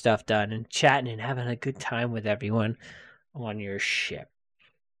your stuff done and chatting and having a good time with everyone on your ship.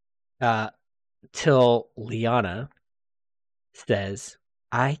 Till Liana says,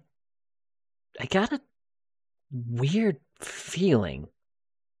 I got a weird feeling.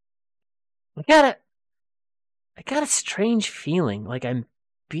 I got a strange feeling like I'm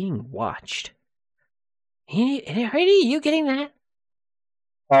being watched. Are you getting that?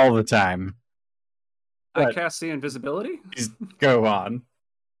 All the time. I What? cast see invisibility. Just go on.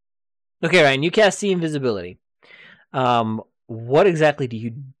 Okay, Ryan, you cast see invisibility. What exactly do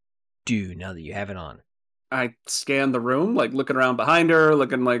you do now that you have it on? I scan the room, like looking around behind her,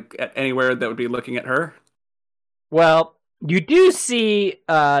 looking like at anywhere that would be looking at her. Well, you do see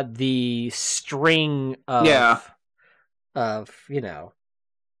the string of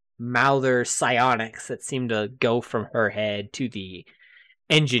Mouther psionics that seem to go from her head to the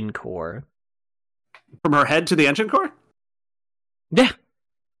engine core. From her head to the engine core? Yeah,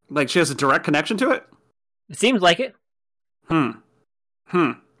 Like she has a direct connection to it? it seems like it. You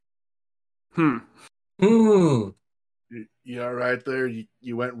all right there?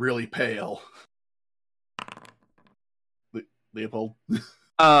 You went really pale. Leopold.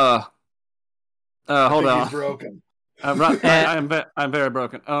 Hold He's on. broken. I'm very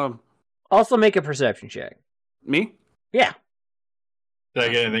broken. Also make a perception check. Me? Yeah. Did I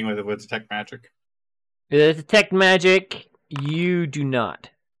get anything with detect magic? Detect magic, you do not.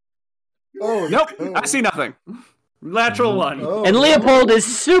 Oh Nope. no. I see nothing. Natural one. Oh, And no. Leopold is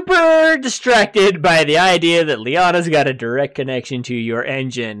super distracted by the idea that Liana's got a direct connection to your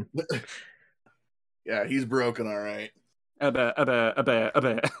engine. Yeah, he's broken. All right.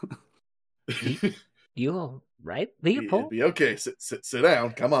 You all right, It'd Leopold? be okay. Sit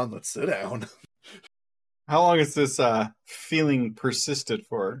down. Come on, let's sit down. How long has this feeling persisted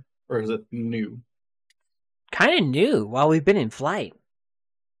for? Or is it new? Kind of new while we've been in flight.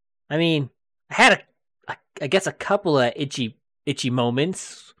 I mean, I had I guess a couple of itchy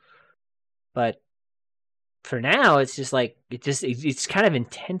moments, but for now it's just like it's kind of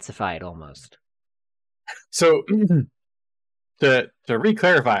intensified almost. So to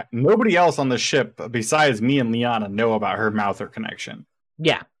re-clarify, nobody else on the ship besides me and Liana know about her Mouther connection.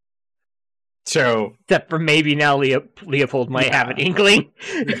 Yeah. So Except for maybe now Leopold might have an inkling.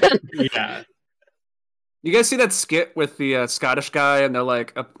 yeah. You guys see that skit with the Scottish guy, and they're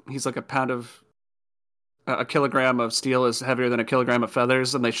like, he's like a kilogram of steel is heavier than a kilogram of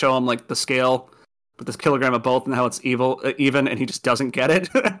feathers, and they show him like the scale with this kilogram of both and how it's even, and he just doesn't get it.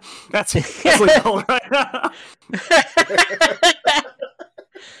 That's Leopold right now.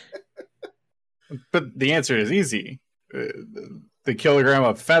 But the answer is easy. The kilogram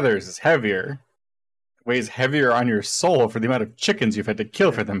of feathers is heavier. Weighs heavier on your soul for the amount of chickens you've had to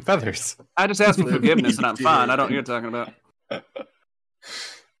kill for them feathers. I just asked for forgiveness, and I'm fine. I don't know what you're talking about.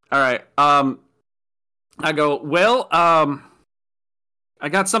 All right. I go, well, I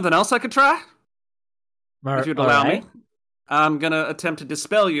got something else I could try. If you'd allow me. I'm going to attempt to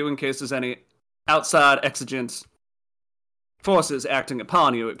dispel you in case there's any outside exigent forces acting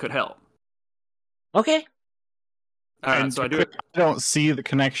upon you. It could help. Okay. All right, so I do it. I don't see the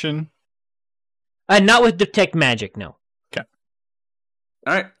connection. Not with detect magic, no. Okay.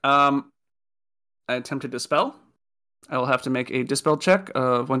 All right. I attempt to dispel. I will have to make a dispel check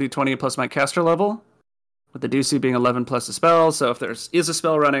of 1d20 plus my caster level, with the DC being 11 plus the spell. So if there is a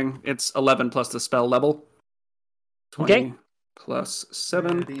spell running, it's 11 plus the spell level. 20 Okay. plus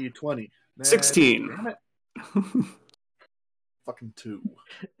 7. 20. 16. Fucking 2.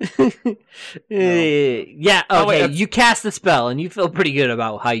 Yeah, okay, Oh, wait, you cast the spell, and you feel pretty good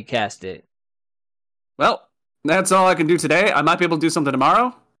about how you cast it. Well, that's all I can do today. I might be able to do something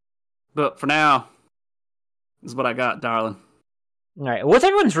tomorrow, but for now, this is what I got, darling. All right, what's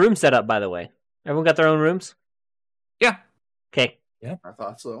everyone's room set up, by the way? Everyone got their own rooms? Yeah. Okay. I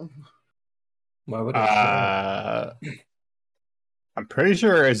thought so. Why would I? I'm pretty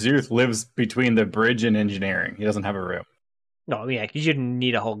sure Azuth lives between the bridge and engineering. He doesn't have a room. No, yeah, because you didn't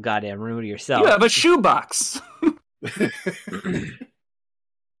need a whole goddamn room to yourself. You have a shoebox.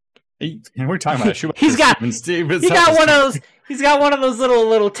 We're talking about a shoebox. He's got one of those. He's got one of those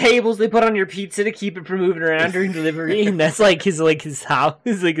little tables they put on your pizza to keep it from moving around during delivery, and that's like his house.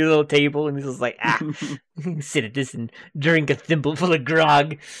 It's like his little table, and he's just like, sit at this and drink a thimble full of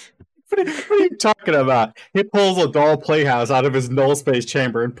grog. What are you talking about? He pulls a doll playhouse out of his null space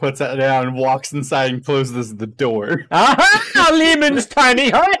chamber and puts it down and walks inside and closes the door. Aha! Lehman's tiny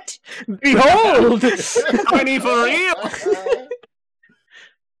hut! Behold! Tiny for real.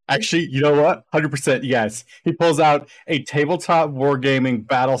 Actually, you know what? 100% yes. He pulls out a tabletop wargaming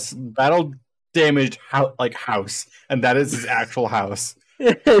battle damaged house, and that is his actual house.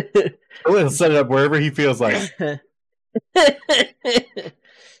 He'll set it up wherever he feels like. You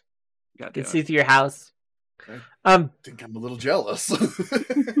can see through your house. I think I'm a little jealous.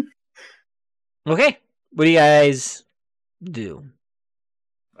 Okay. What do you guys do?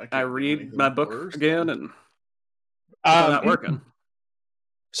 I read my book again, and it's not working.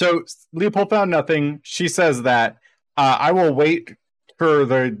 So Leopold found nothing. She says that I will wait for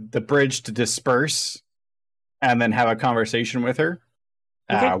the bridge to disperse and then have a conversation with her,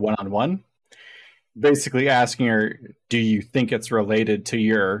 one-on-one. Basically asking her, do you think it's related to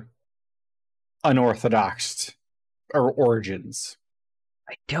your unorthodox origins?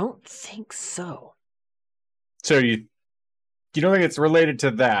 I don't think so. So you don't think it's related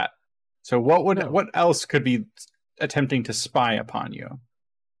to that? So what else could be attempting to spy upon you?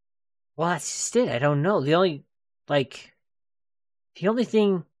 Well, that's just it. I don't know. The only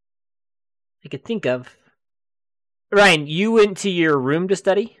thing I could think of. Ryan, you went to your room to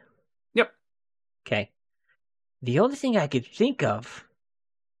study? Yep. Okay. The only thing I could think of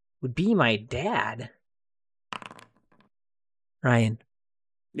would be my dad. Ryan.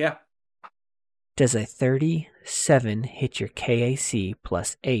 Yeah. Does a 37 hit your KAC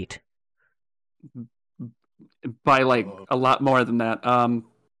plus 8? By a lot more than that. Oh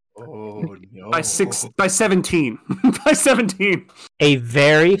no. By 17. By 17. A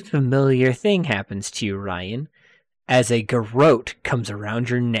very familiar thing happens to you, Ryan, as a garrote comes around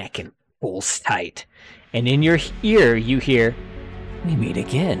your neck and pulls tight. And in your ear you hear, "We meet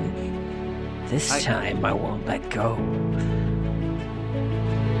again. This time I won't let go."